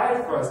 that he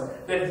died for us,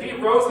 that he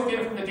rose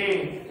again from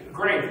the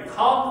grave,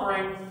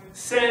 conquering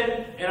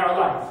sin in our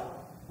life.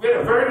 We had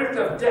a verdict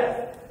of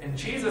death, and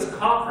Jesus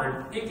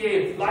conquered. He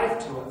gave life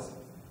to us.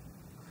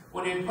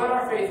 When we put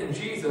our faith in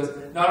Jesus,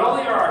 not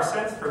only are our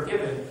sins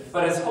forgiven,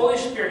 but his Holy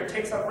Spirit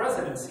takes up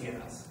residency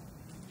in us.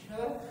 Did you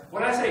know that?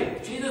 When I say,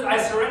 Jesus, I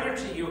surrender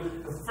to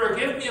you,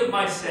 forgive me of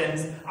my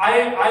sins,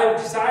 I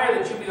desire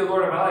that you be the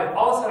Lord of my life,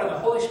 all of a sudden the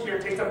Holy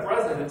Spirit takes up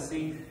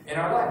residency in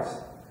our lives.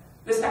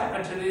 This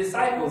happened to the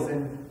disciples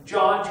in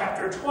John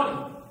chapter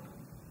 20.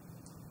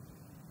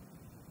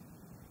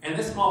 In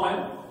this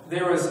moment,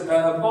 there was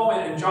a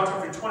moment in John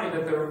chapter 20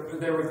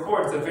 that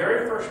records the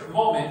very first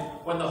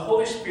moment when the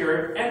Holy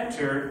Spirit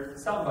entered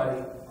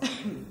somebody.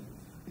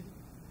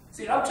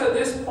 See, up to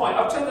this point,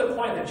 up to the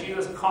point that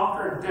Jesus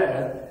conquered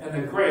death and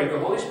the grave, the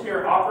Holy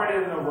Spirit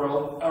operated in the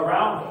world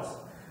around us.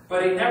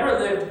 But he never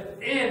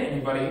lived in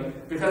anybody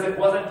because it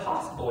wasn't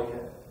possible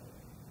yet.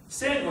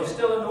 Sin was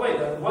still in the way.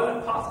 It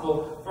wasn't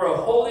possible for a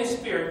Holy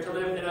Spirit to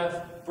live in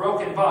a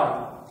broken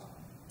body.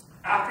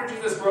 After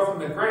Jesus rose from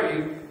the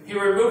grave, he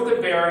removed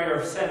the barrier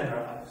of sin in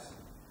our lives.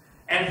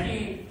 And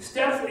he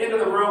steps into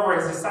the room where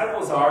his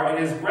disciples are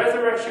in his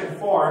resurrection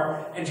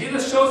form. And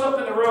Jesus shows up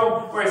in the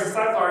room where his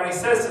disciples are and he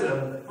says to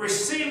them,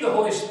 receive the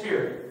Holy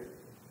Spirit.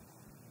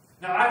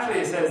 Now actually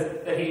it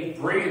says that he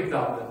breathed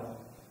on them.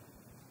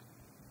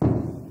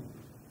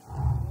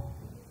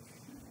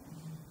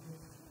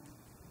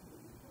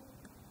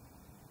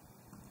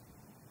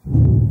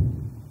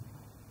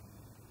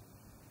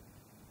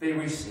 They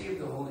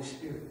received the Holy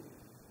Spirit.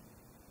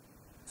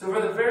 So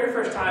for the very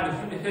first time in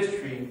human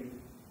history,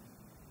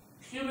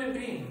 human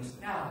beings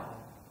now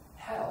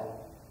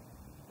held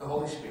the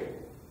Holy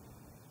Spirit.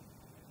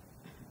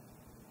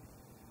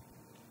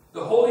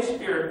 The Holy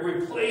Spirit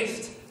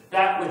replaced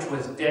That which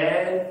was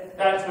dead,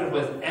 that which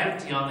was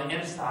empty on the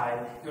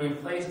inside, he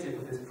replaced it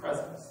with his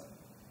presence.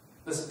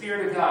 The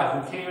Spirit of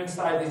God who came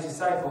inside these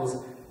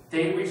disciples,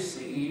 they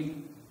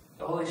received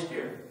the Holy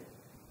Spirit.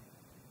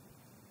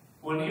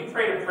 When you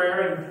prayed a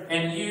prayer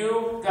and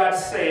you got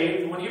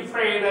saved, when you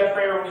prayed that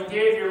prayer, when you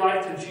gave your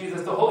life to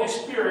Jesus, the Holy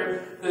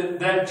Spirit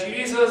that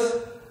Jesus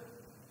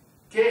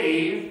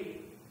gave,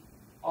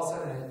 all of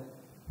a sudden,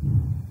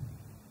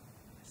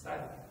 inside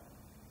of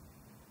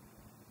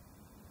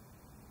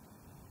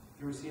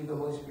you receive the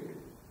Holy Spirit.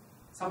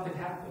 Something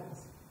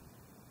happens.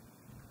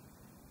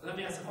 Let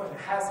me ask the question,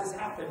 has this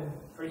happened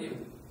for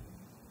you?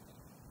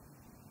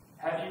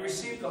 Have you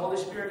received the Holy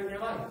Spirit in your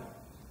life?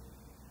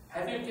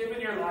 Have you given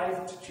your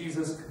life to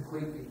Jesus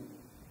completely?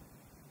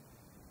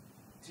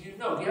 Do you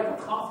have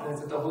a confidence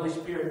that the Holy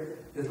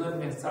Spirit is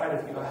living inside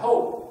of you? I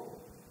hope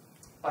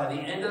by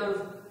the end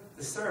of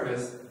the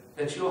service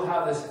that you'll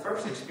have this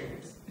first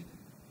experience,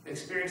 the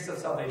experience of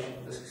salvation,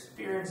 this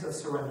experience of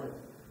surrender,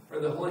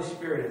 where the Holy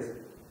Spirit is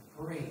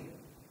breathed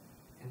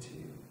into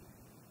you.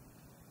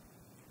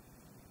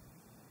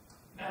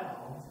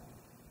 Now,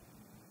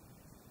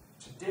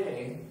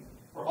 today,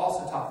 we're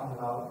also talking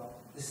about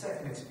the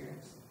second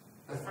experience.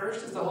 The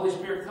first is the Holy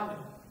Spirit coming.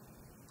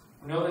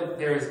 We know that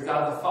there is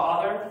God the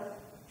Father.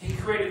 He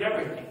created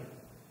everything.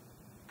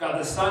 God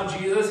the Son,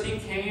 Jesus, he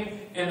came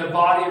in the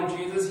body of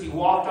Jesus. He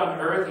walked on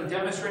earth. He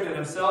demonstrated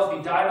himself.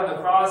 He died on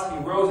the cross. He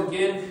rose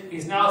again.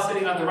 He's now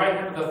sitting on the right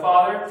hand of the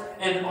Father.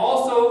 And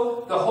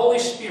also the Holy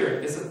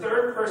Spirit is the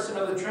third person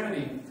of the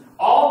Trinity.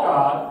 All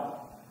God,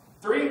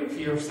 three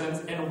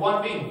persons in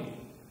one being.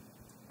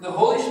 The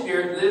Holy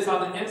Spirit lives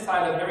on the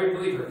inside of every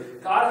believer.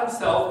 God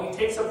himself, he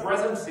takes up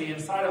residency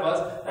inside of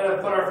us that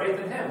have put our faith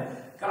in him.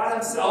 God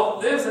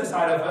himself lives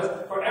inside of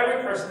us for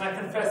every person that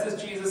confesses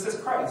Jesus as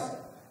Christ.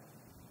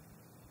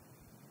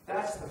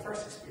 That's the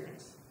first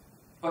experience.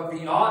 But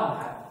beyond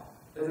that,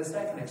 there's a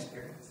second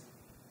experience.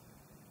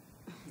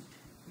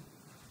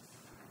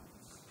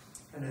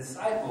 And the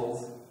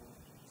disciples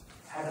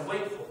had to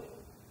wait for it.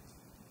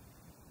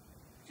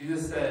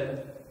 Jesus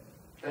said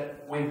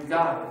that we've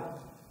got it.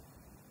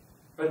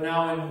 But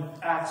now in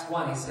Acts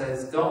 1, he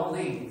says, don't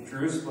leave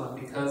Jerusalem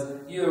because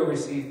you will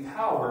receive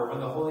power when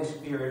the Holy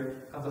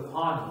Spirit comes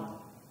upon you.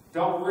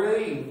 Don't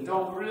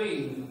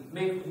leave.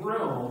 Make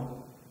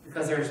room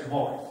because there's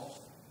more.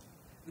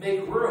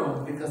 Make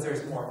room because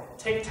there's more.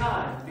 Take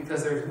time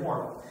because there's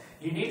more.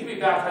 You need to be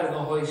baptized in the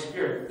Holy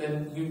Spirit.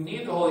 Then you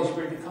need the Holy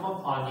Spirit to come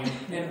upon you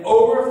and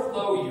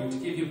overflow you to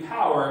give you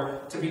power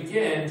to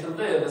begin to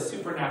live a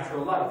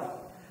supernatural life.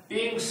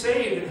 Being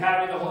saved and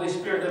having the Holy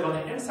Spirit live on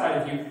the inside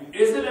of you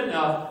isn't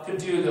enough to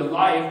do the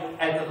life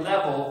at the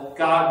level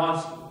God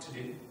wants you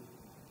to do.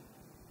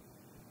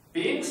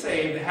 Being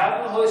saved and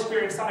having the Holy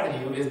Spirit inside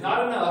of you is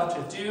not enough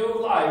to do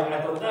life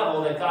at the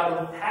level that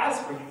God has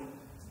for you.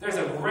 There's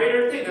a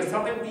greater thing. There's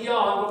something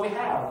beyond what we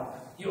have.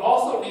 You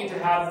also need to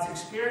have this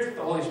experience with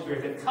the Holy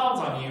Spirit that comes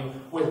on you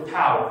with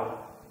power.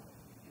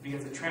 It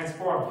begins to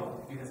transform you.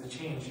 It begins to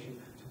change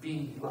you to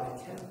be like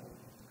him.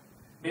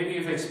 Maybe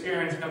you've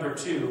experienced number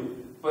 2,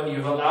 but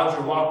you've allowed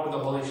your walk with the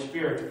Holy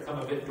Spirit to become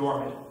a bit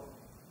dormant.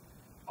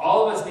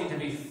 All of us need to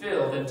be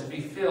filled, and to be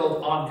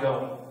filled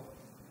ongoing.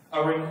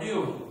 A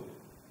renewing.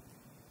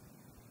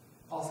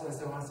 Paul says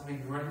there wants to be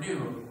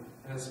renewed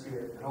in the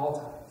Spirit at all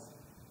times.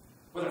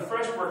 With a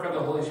fresh work of the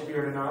Holy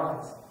Spirit in our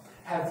lives.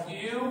 Have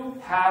you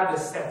had the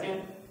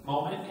second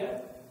moment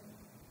yet?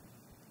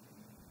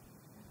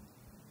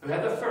 We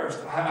had the first.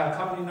 I've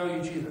come to know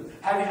you, Jesus.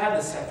 Have you had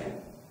the second?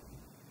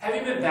 Have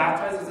you been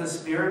baptized with the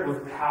Spirit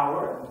with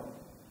power?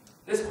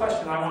 This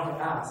question I want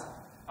to ask.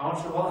 I want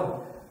you to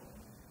hold it.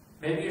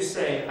 Maybe you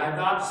say, I'm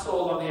not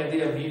sold on the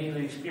idea of needing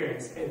the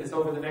experience. Hey, this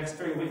over the next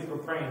 3 weeks we're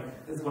praying.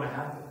 This is going to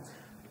happen.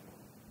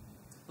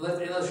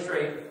 Let's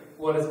illustrate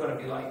what it's going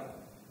to be like.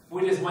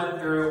 We just went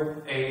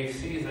through a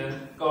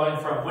season going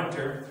from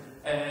winter,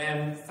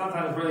 and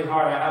sometimes it's really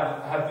hard.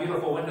 I have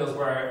beautiful windows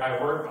where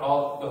I work. The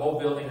whole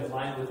building is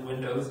lined with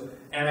windows,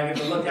 and I get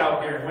to look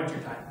out during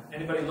wintertime.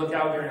 Anybody look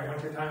out during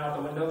wintertime out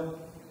the window?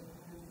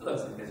 It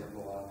looks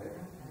miserable out there.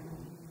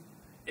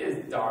 It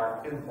is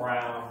dark. It's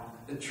brown.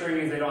 The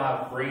trees, they don't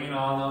have green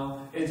on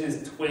them. It's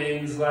just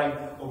twigs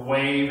like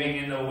waving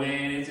in the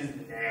wind. It's just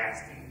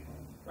nasty,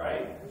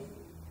 right?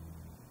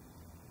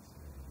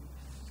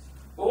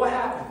 But what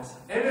happens?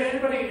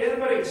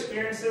 Anybody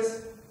experience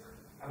this?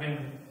 I mean,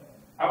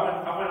 I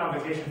went on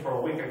vacation for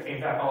a week. I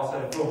came back, all of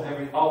a sudden,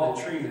 boom, all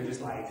the trees are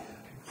just like,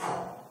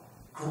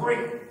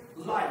 great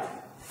life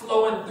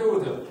flowing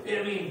through them.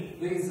 I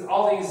mean,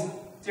 all these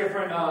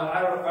different,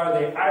 are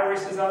they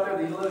irises out there?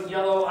 These little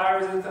yellow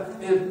irises,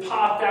 they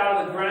popped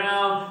out of the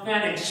ground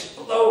and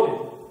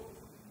exploded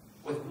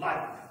with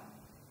life.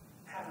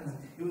 It happens,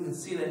 you can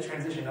see that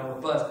transition of a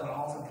bus, but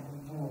also,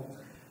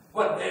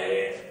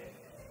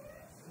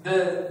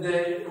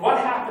 what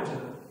happened to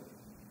them?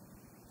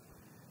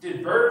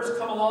 Did birds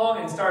come along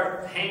and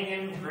start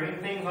hanging green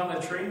things on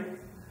the tree?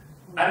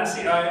 I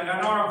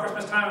know around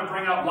Christmas time we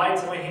bring out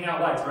lights and we hang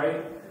out lights,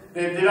 right?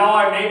 Did all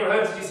our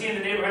neighborhoods, did you see in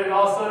the neighborhood that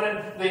all of a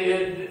sudden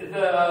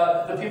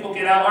the people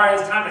get out, all right,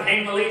 it's time to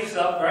hang the leaves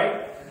up,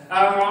 right?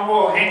 I'm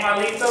going to hang my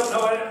leaves up.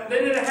 No, that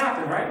didn't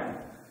happen, right?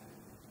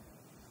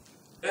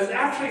 It was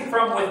actually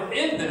from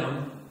within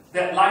them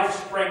that life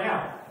sprang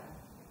out.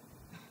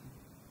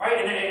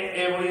 Right?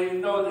 And we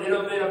know a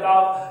little bit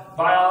about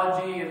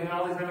biology and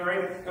all these other,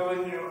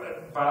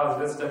 right? Biology,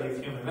 that's study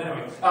of human, but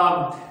anyway.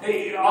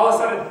 All of a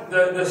sudden,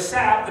 the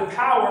sap, the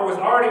power was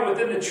already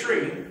within the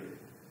tree.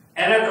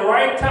 And at the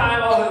right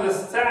time, all of the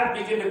sap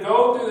began to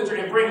go through the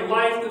tree and bring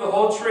life to the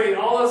whole tree. And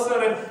all of a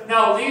sudden,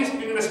 now leaves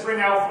begin to spring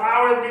out,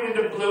 flowers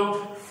begin to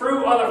bloom,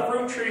 fruit, other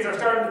fruit trees are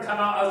starting to come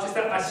out. I was just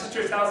at my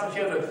sister's house and she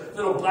has a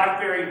little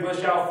blackberry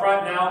bush out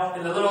front now,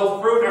 and the little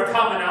fruit are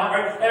coming out,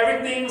 right?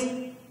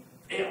 Everything's,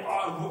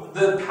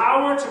 the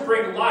power to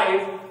bring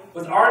life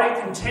was already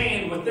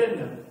contained within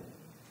them.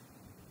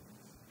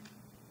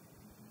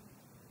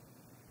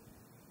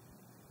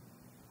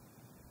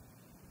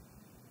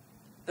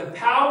 The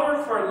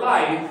power for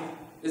life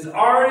is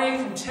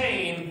already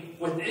contained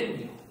within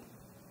you.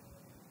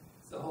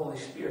 It's the Holy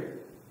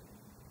Spirit.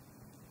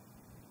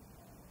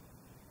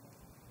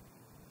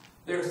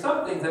 There are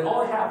some things that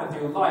only happen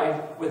through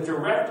life with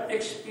direct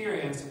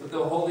experience with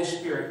the Holy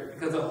Spirit,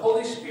 because the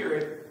Holy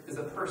Spirit is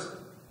a person.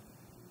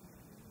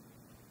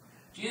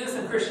 Jesus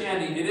and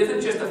Christianity, it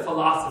isn't just a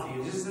philosophy.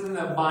 It just isn't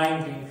a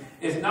mind game.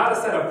 It's not a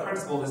set of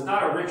principles. It's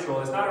not a ritual.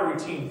 It's not a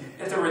routine.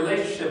 It's a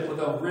relationship with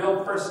a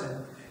real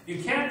person.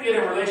 You can't get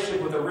a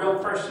relationship with a real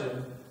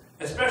person,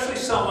 especially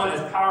someone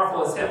as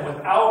powerful as him,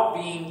 without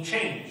being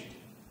changed.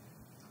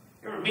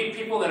 You ever meet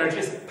people that are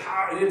just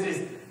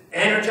just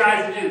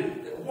energized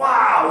and just,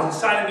 wow, it's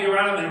excited to be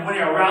around them, and when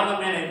you're around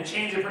them and it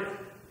changes.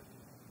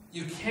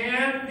 You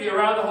can't be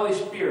around the Holy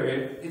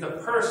Spirit. He's a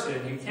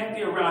person. You can't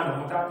be around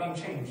him without being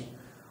changed.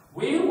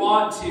 We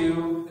want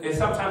to,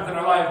 sometimes in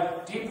our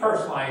life,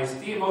 depersonalize,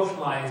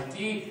 de-emotionalize,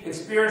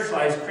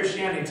 de-experientialize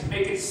Christianity to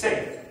make it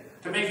safe,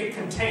 to make it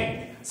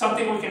contained.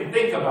 Something we can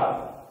think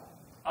about.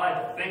 I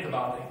like to think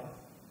about things.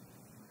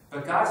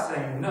 But God's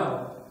saying,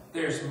 no,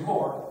 there's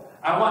more.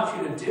 I want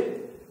you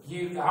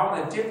to I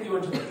want to dip you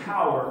into the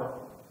power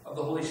of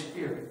the Holy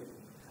Spirit.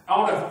 I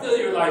want to fill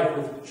your life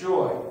with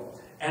joy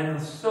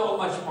and so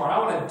much more. I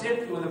want to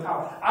dip you in the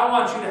power. I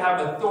want you to have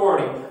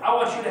authority. I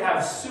want you to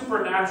have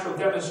supernatural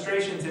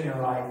demonstrations in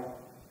your life.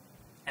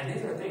 And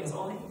these are things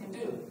only He can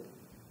do.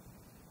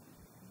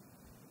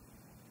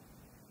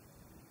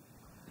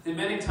 And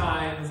many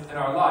times in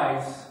our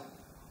lives,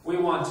 we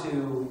want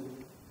to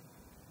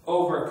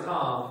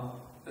overcome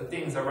the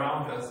things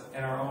around us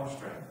in our own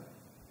strength.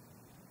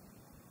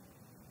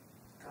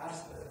 God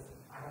says,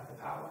 I got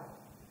the power.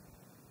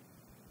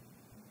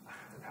 I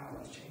have the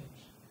power to change.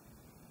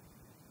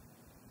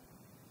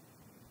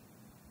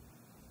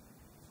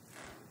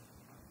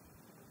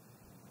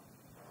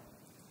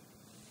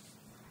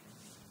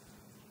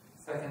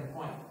 Second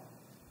point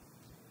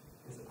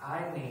is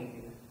I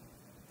need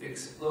the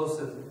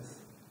explosiveness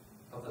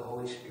of the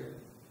Holy Spirit.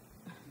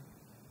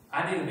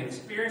 I need an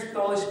experience with the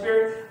Holy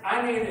Spirit.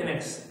 I need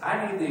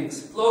the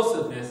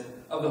explosiveness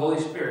of the Holy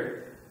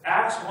Spirit.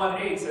 Acts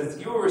 1:8 says,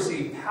 you will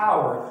receive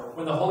power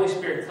when the Holy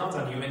Spirit comes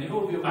on you, and you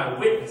will be my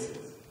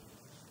witnesses.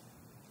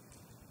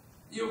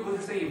 You will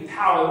receive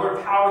power. The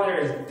word power there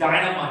is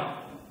dynamite.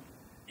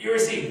 You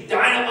receive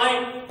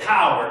dynamite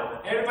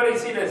power. Everybody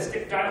see the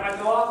stick dynamite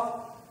go off?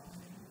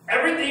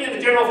 Everything in the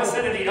general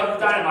vicinity of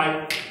the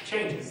dynamite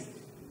changes.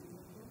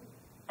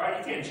 Right?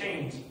 You can't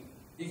change.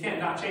 You can't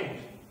not change.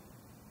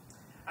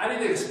 I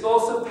need the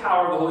explosive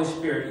power of the Holy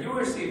Spirit. You will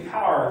receive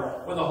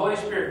power when the Holy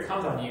Spirit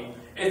comes on you.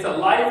 It's a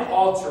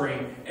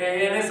life-altering,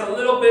 and it's a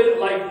little bit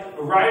like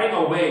riding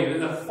a wave.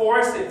 The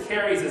force it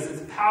carries us,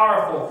 it's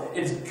powerful,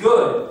 it's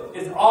good,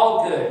 it's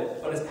all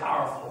good, but it's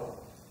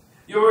powerful.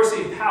 You'll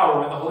receive power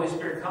when the Holy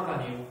Spirit comes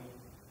on you.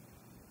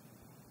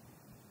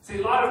 See,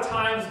 a lot of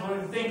times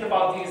when we think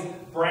about these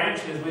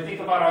branches, we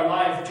think about our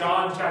life.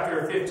 John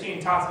chapter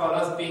 15 talks about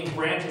us being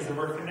branches and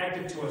we're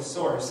connected to a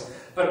source.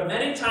 But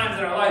many times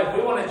in our life,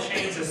 we want to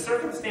change the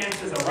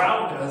circumstances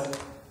around us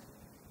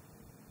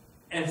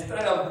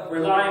instead of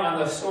relying on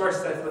the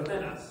source that's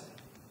within us.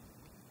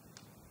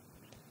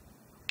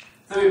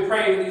 So we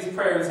pray these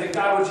prayers. We say,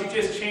 God, would you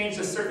just change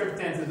the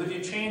circumstances? Would you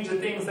change the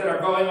things that are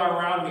going on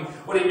around me?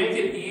 Would you make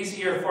it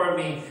easier for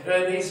me?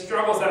 These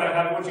struggles that I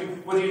have,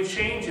 would you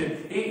change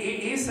it?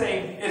 He's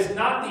saying it's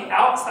not the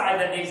outside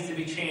that needs to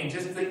be changed.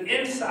 It's the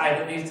inside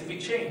that needs to be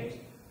changed.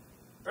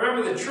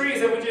 Remember the trees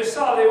that we just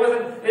saw,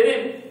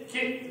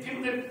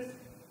 people did,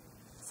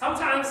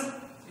 sometimes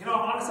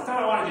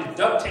I want to just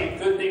duct tape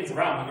good things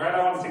around me, right?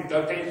 I want to take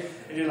duct tape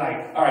and just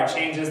all right,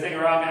 change this thing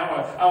around me.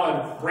 I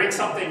want to bring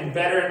something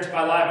better into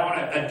my life. I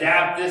want to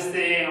adapt this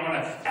thing. I want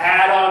to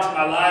add on to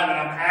my life, and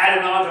I'm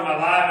adding on to my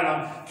life, and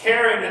I'm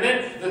carrying. And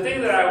then the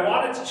thing that I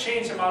wanted to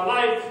change in my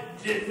life,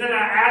 then I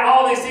add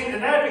all these things,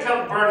 and then it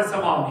becomes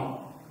burdensome on me.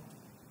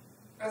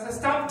 I said,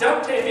 stop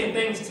duct taping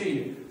things to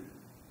you.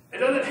 It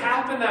doesn't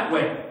happen that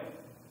way.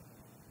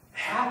 It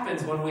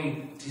happens when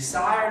we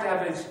desire to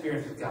have an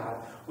experience with God.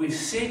 We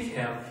seek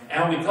Him,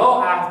 and we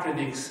go after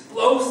the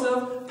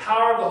explosive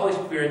power of the Holy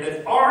Spirit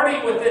that's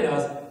already within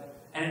us,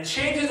 and it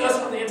changes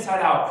us from the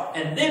inside out.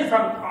 And then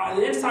from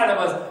the inside of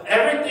us,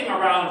 everything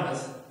around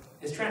us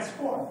is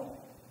transformed.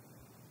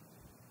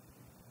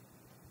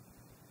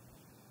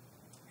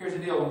 Here's the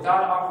deal. When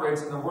God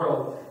operates in the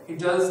world, He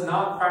does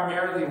not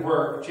primarily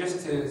work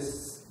just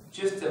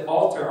to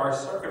alter our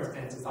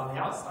circumstances on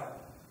the outside.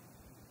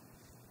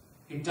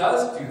 He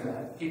does do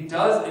that. He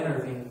does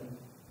intervene.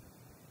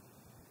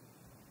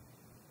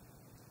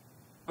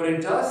 But He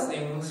does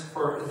things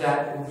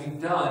that will be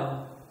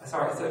done.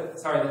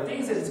 The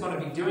things that He's going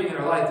to be doing in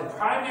our life, the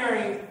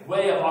primary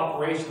way of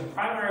operation, the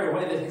primary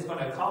way that He's going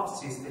to accomplish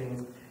these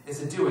things is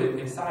to do it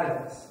inside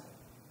of us.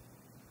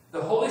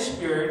 The Holy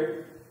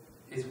Spirit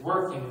is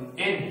working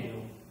in you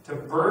to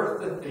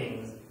birth the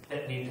things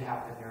that need to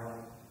happen in your life.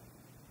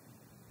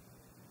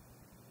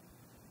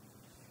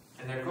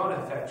 And they're going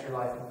to affect your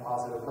life in a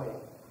positive way.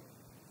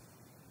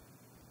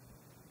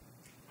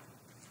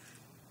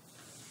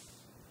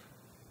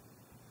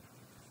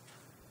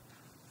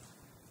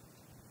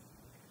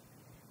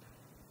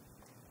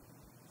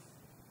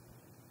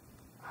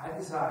 I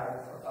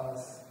desire for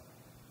us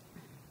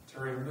to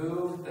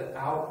remove the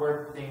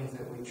outward things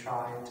that we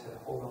try to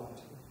hold on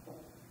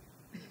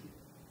to,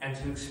 and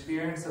to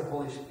experience the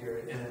Holy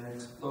Spirit in an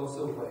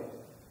explosive way,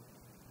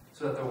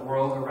 so that the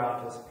world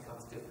around us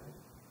becomes different.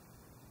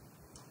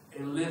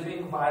 A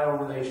living, vital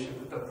relationship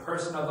with the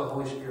person of the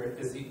Holy Spirit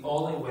is the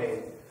only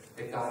way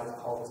that God has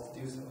called us to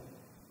do so.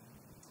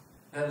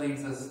 That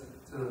leads us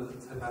to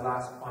my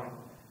last point,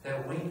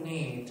 that we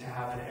need to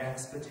have an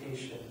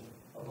expectation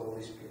of the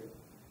Holy Spirit.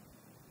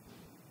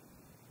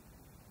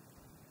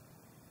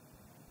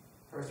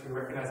 First, we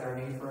recognize our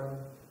need for Him.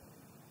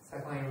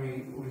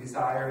 Secondly, we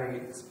desire an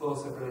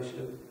explosive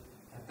relationship.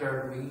 And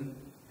third, we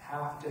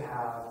have to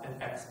have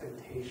an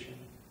expectation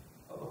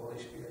of the Holy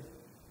Spirit.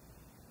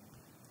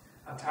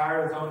 I'm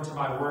tired of going to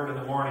my Word in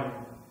the morning,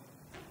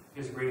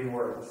 just reading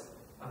words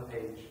on the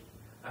page.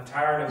 I'm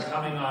tired of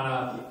coming on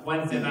a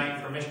Wednesday night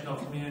for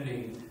missional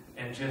community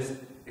and just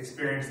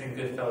experiencing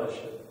good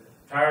fellowship.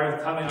 I'm tired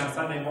of coming on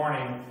Sunday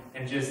morning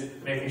and just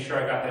making sure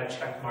I got that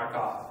check mark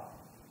off.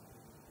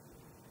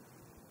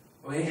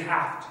 We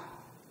have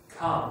to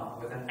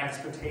come with an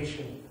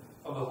expectation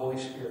of the Holy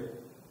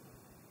Spirit.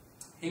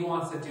 He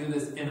wants to do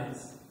this in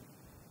us.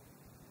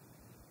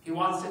 He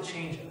wants to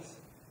change us.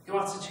 He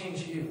wants to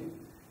change you.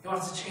 He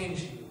wants to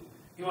change you.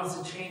 He wants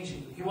to change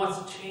you. He wants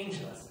to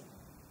change us.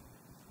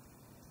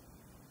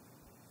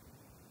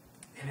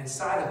 And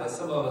inside of us,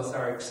 some of us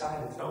are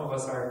excited. Some of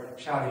us are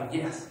shouting,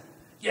 yes.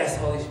 Yes,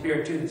 Holy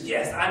Spirit, do this.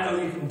 Yes, I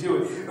know you can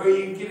do it. Or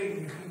you're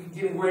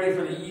getting ready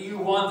for it. You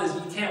want this.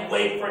 You can't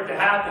wait for it to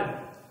happen.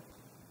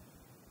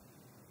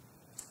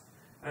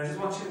 And I just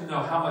want you to know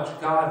how much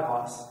God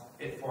wants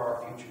it for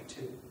our future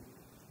too.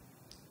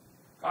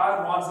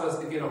 God wants us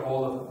to get a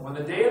hold of Him. When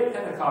the day of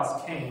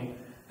Pentecost came,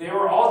 they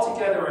were all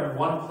together in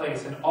one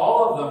place, and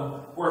all of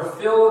them were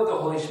filled with the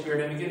Holy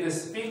Spirit and began to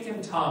speak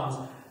in tongues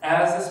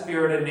as the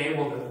Spirit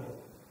enabled them.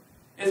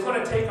 It's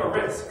going to take a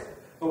risk,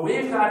 but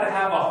we've got to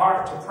have a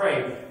heart to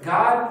pray.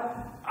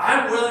 God,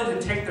 I'm willing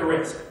to take the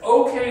risk.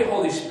 Okay,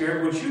 Holy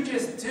Spirit, would you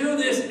just do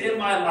this in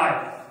my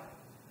life?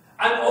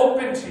 I'm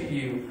open to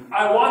you.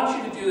 I want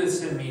you to do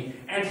this in me.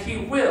 And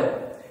He will.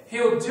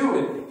 He'll do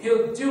it.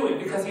 He'll do it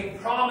because He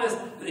promised.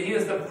 He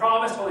is the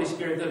promised Holy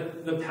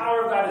Spirit. The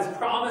power of God is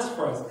promised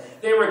for us.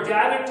 They were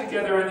gathered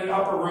together in the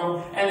upper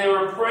room and they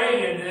were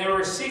praying and they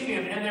were seeking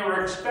and they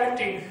were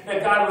expecting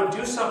that God would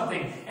do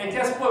something. And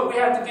guess what? We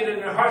have to get it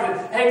in our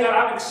hearts. Hey, God,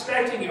 I'm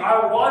expecting you.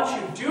 I want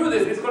you to do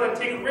this. It's going to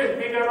take risk.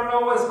 Maybe I don't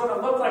know what it's going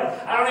to look like.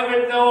 I don't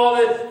even know all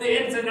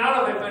the ins and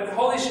outs of it. But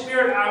Holy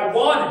Spirit, I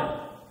want it.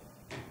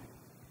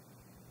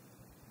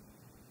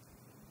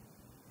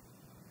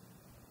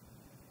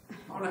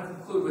 I want to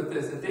conclude with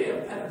this. The day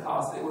of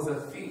Pentecost, it was a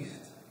feast.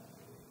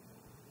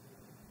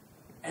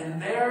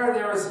 And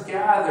there was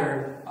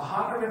gathered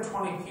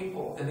 120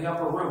 people in the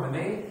upper room. And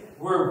they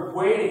were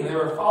waiting. They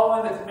were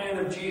following the command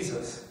of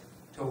Jesus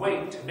to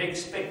wait, to make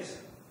space.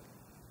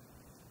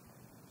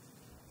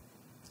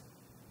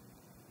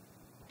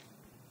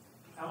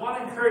 I want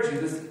to encourage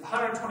you, this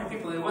 120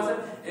 people, it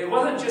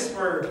wasn't just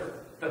for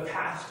the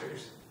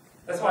pastors.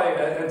 That's why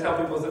I tell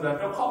people,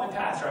 don't call me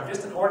pastor. I'm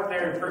just an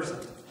ordinary person.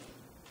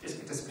 Just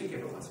get to speak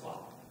every once in a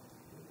while.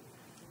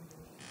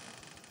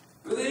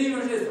 These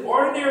were just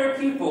ordinary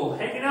people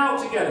hanging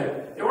out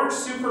together. They weren't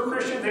super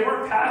Christians. They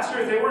weren't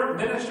pastors. They weren't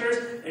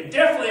ministers. They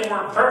definitely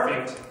weren't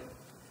perfect.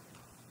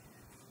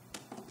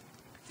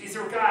 These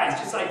were guys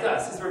just like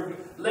us. These were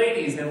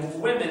ladies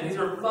and women. These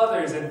were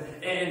mothers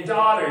and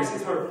daughters.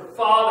 These were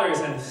fathers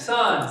and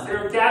sons. They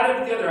were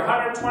gathered together,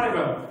 120 of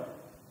them.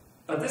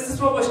 But this is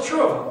what was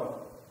true of them.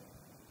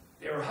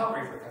 They were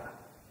hungry for God.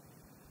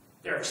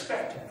 They were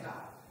expecting God.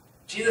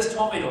 Jesus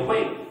told me to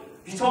wait.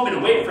 He told me to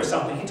wait for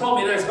something. He told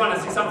me there's going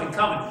to be something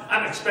coming.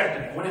 I'm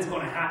expecting it. When it's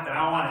going to happen,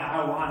 I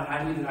want it.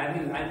 I need it.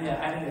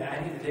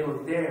 I need it. They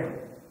were there.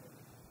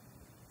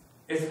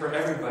 It's for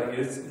everybody.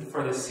 It's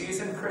for the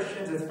seasoned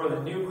Christians. It's for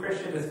the new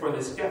Christian. It's for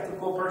the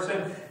skeptical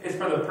person. It's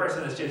for the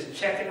person that's just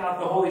checking out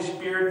the Holy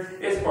Spirit.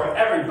 It's for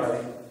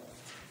everybody.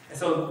 And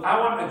so I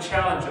want to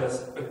challenge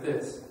us with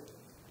this.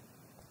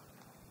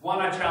 One,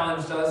 I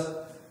challenged us,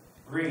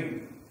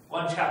 read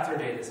 1 chapter a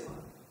day this month.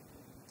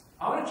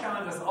 I want to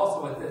challenge us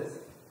also with this.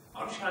 I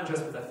want to challenge us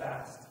with a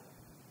fast.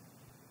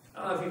 I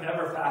don't know if you've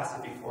ever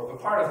fasted before,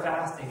 but part of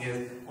fasting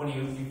is when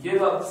you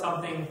give up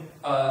something,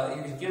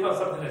 you give up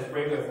something that's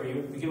regular for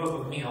you. You give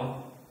up a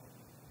meal,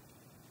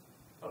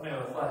 something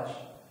of the flesh.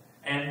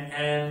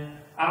 And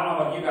I don't know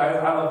about you guys,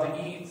 I love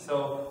to eat.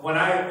 So when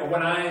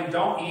I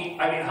don't eat,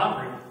 I get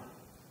hungry.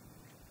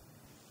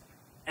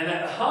 And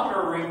that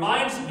hunger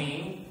reminds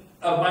me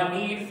of my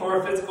need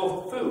for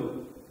physical food.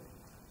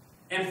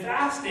 In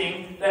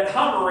fasting, that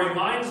hunger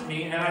reminds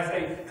me, and I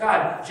say,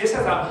 God, just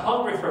as I'm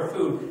hungry for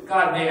food,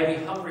 God, may I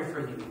be hungry for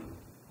you.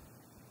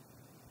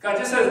 God,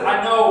 just as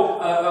I know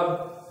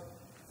a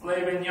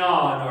filet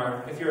mignon,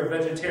 or if you're a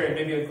vegetarian,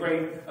 maybe a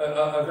great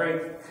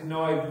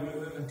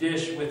quinoa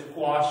dish with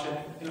squash,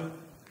 and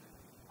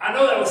I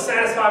know that will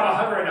satisfy my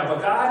hunger right now,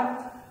 but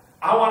God,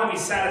 I want to be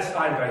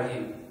satisfied by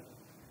you.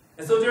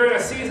 And so during a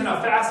season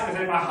of fasting,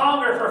 my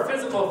hunger for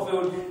physical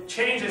food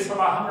changes from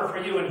my hunger for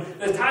you. And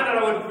the time that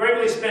I would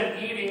regularly spend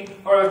eating,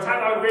 or the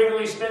time I would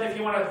regularly spend, if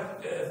you want to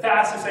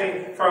fast and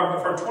say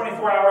for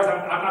 24 hours,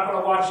 I'm not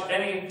going to watch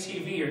any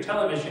TV or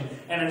television,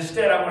 and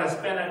instead I want to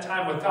spend that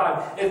time with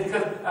God, is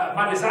because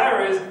my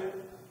desire is,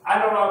 I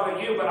don't know about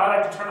you, but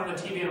I like to turn on the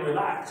TV and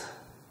relax.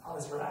 Oh,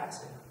 it's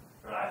relaxing.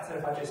 Relaxing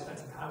if I just spend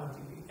some time with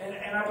TV.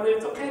 And I believe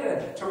it's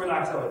okay to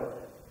relax that way.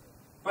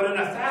 But in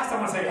a fast, I'm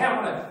going to say, hey,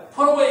 I'm going to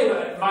put away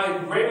my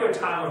regular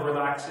time of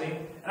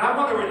relaxing, and I'm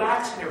going to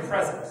relax in your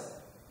presence.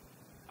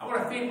 I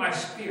want to feed my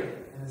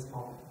spirit in this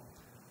moment.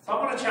 So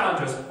I'm going to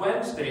challenge us.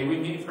 Wednesday, we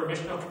meet for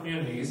missional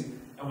communities,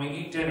 and we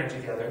eat dinner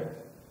together.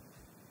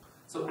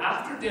 So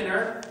after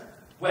dinner,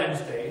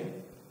 Wednesday,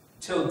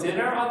 till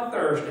dinner on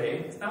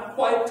Thursday, it's not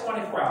quite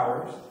 24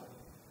 hours.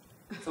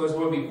 So it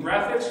will be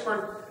breakfast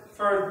for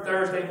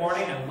Thursday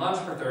morning and lunch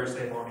for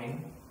Thursday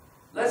morning.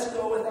 Let's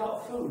go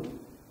without food.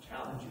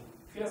 Challenge you.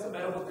 If you have some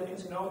medical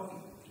things, you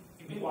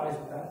be wise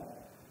with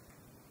that.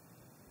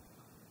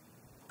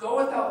 Go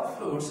without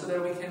food so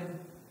that we can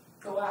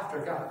go after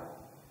God.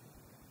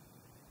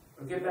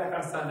 We'll get back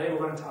on Sunday. We're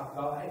going to talk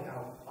about, hey,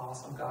 how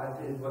awesome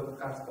God did, what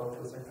God spoke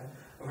to us.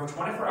 But for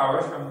 24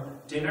 hours, from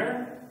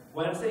dinner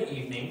Wednesday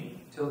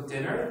evening till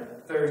dinner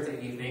Thursday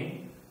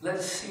evening,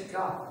 let's seek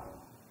God.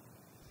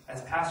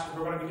 As pastors,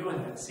 we're going to be doing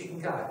that,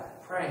 seeking God,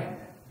 praying,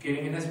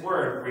 getting in His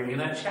Word, reading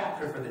that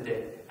chapter for the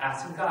day,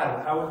 asking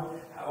God,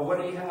 what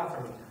do you have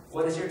for me?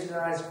 What is your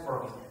desires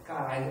for me?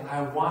 God,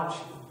 I want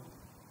you.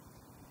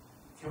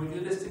 Can we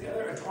do this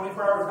together? A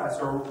 24-hour fast.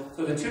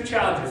 So the two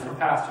challenges from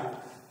Pastor.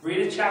 Read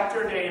a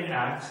chapter a day in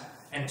Acts,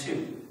 and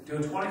 2, do a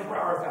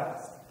 24-hour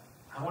fast.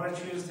 I want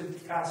to choose to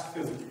fast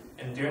food.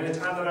 And during the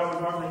time that I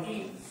would normally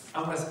eat,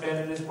 I'm going to spend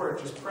in His Word,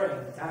 just praying,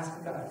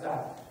 asking God,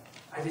 God,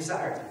 I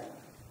desire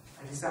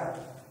you. I desire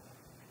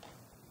you.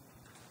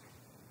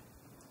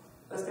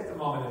 Let's take a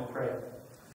moment and pray.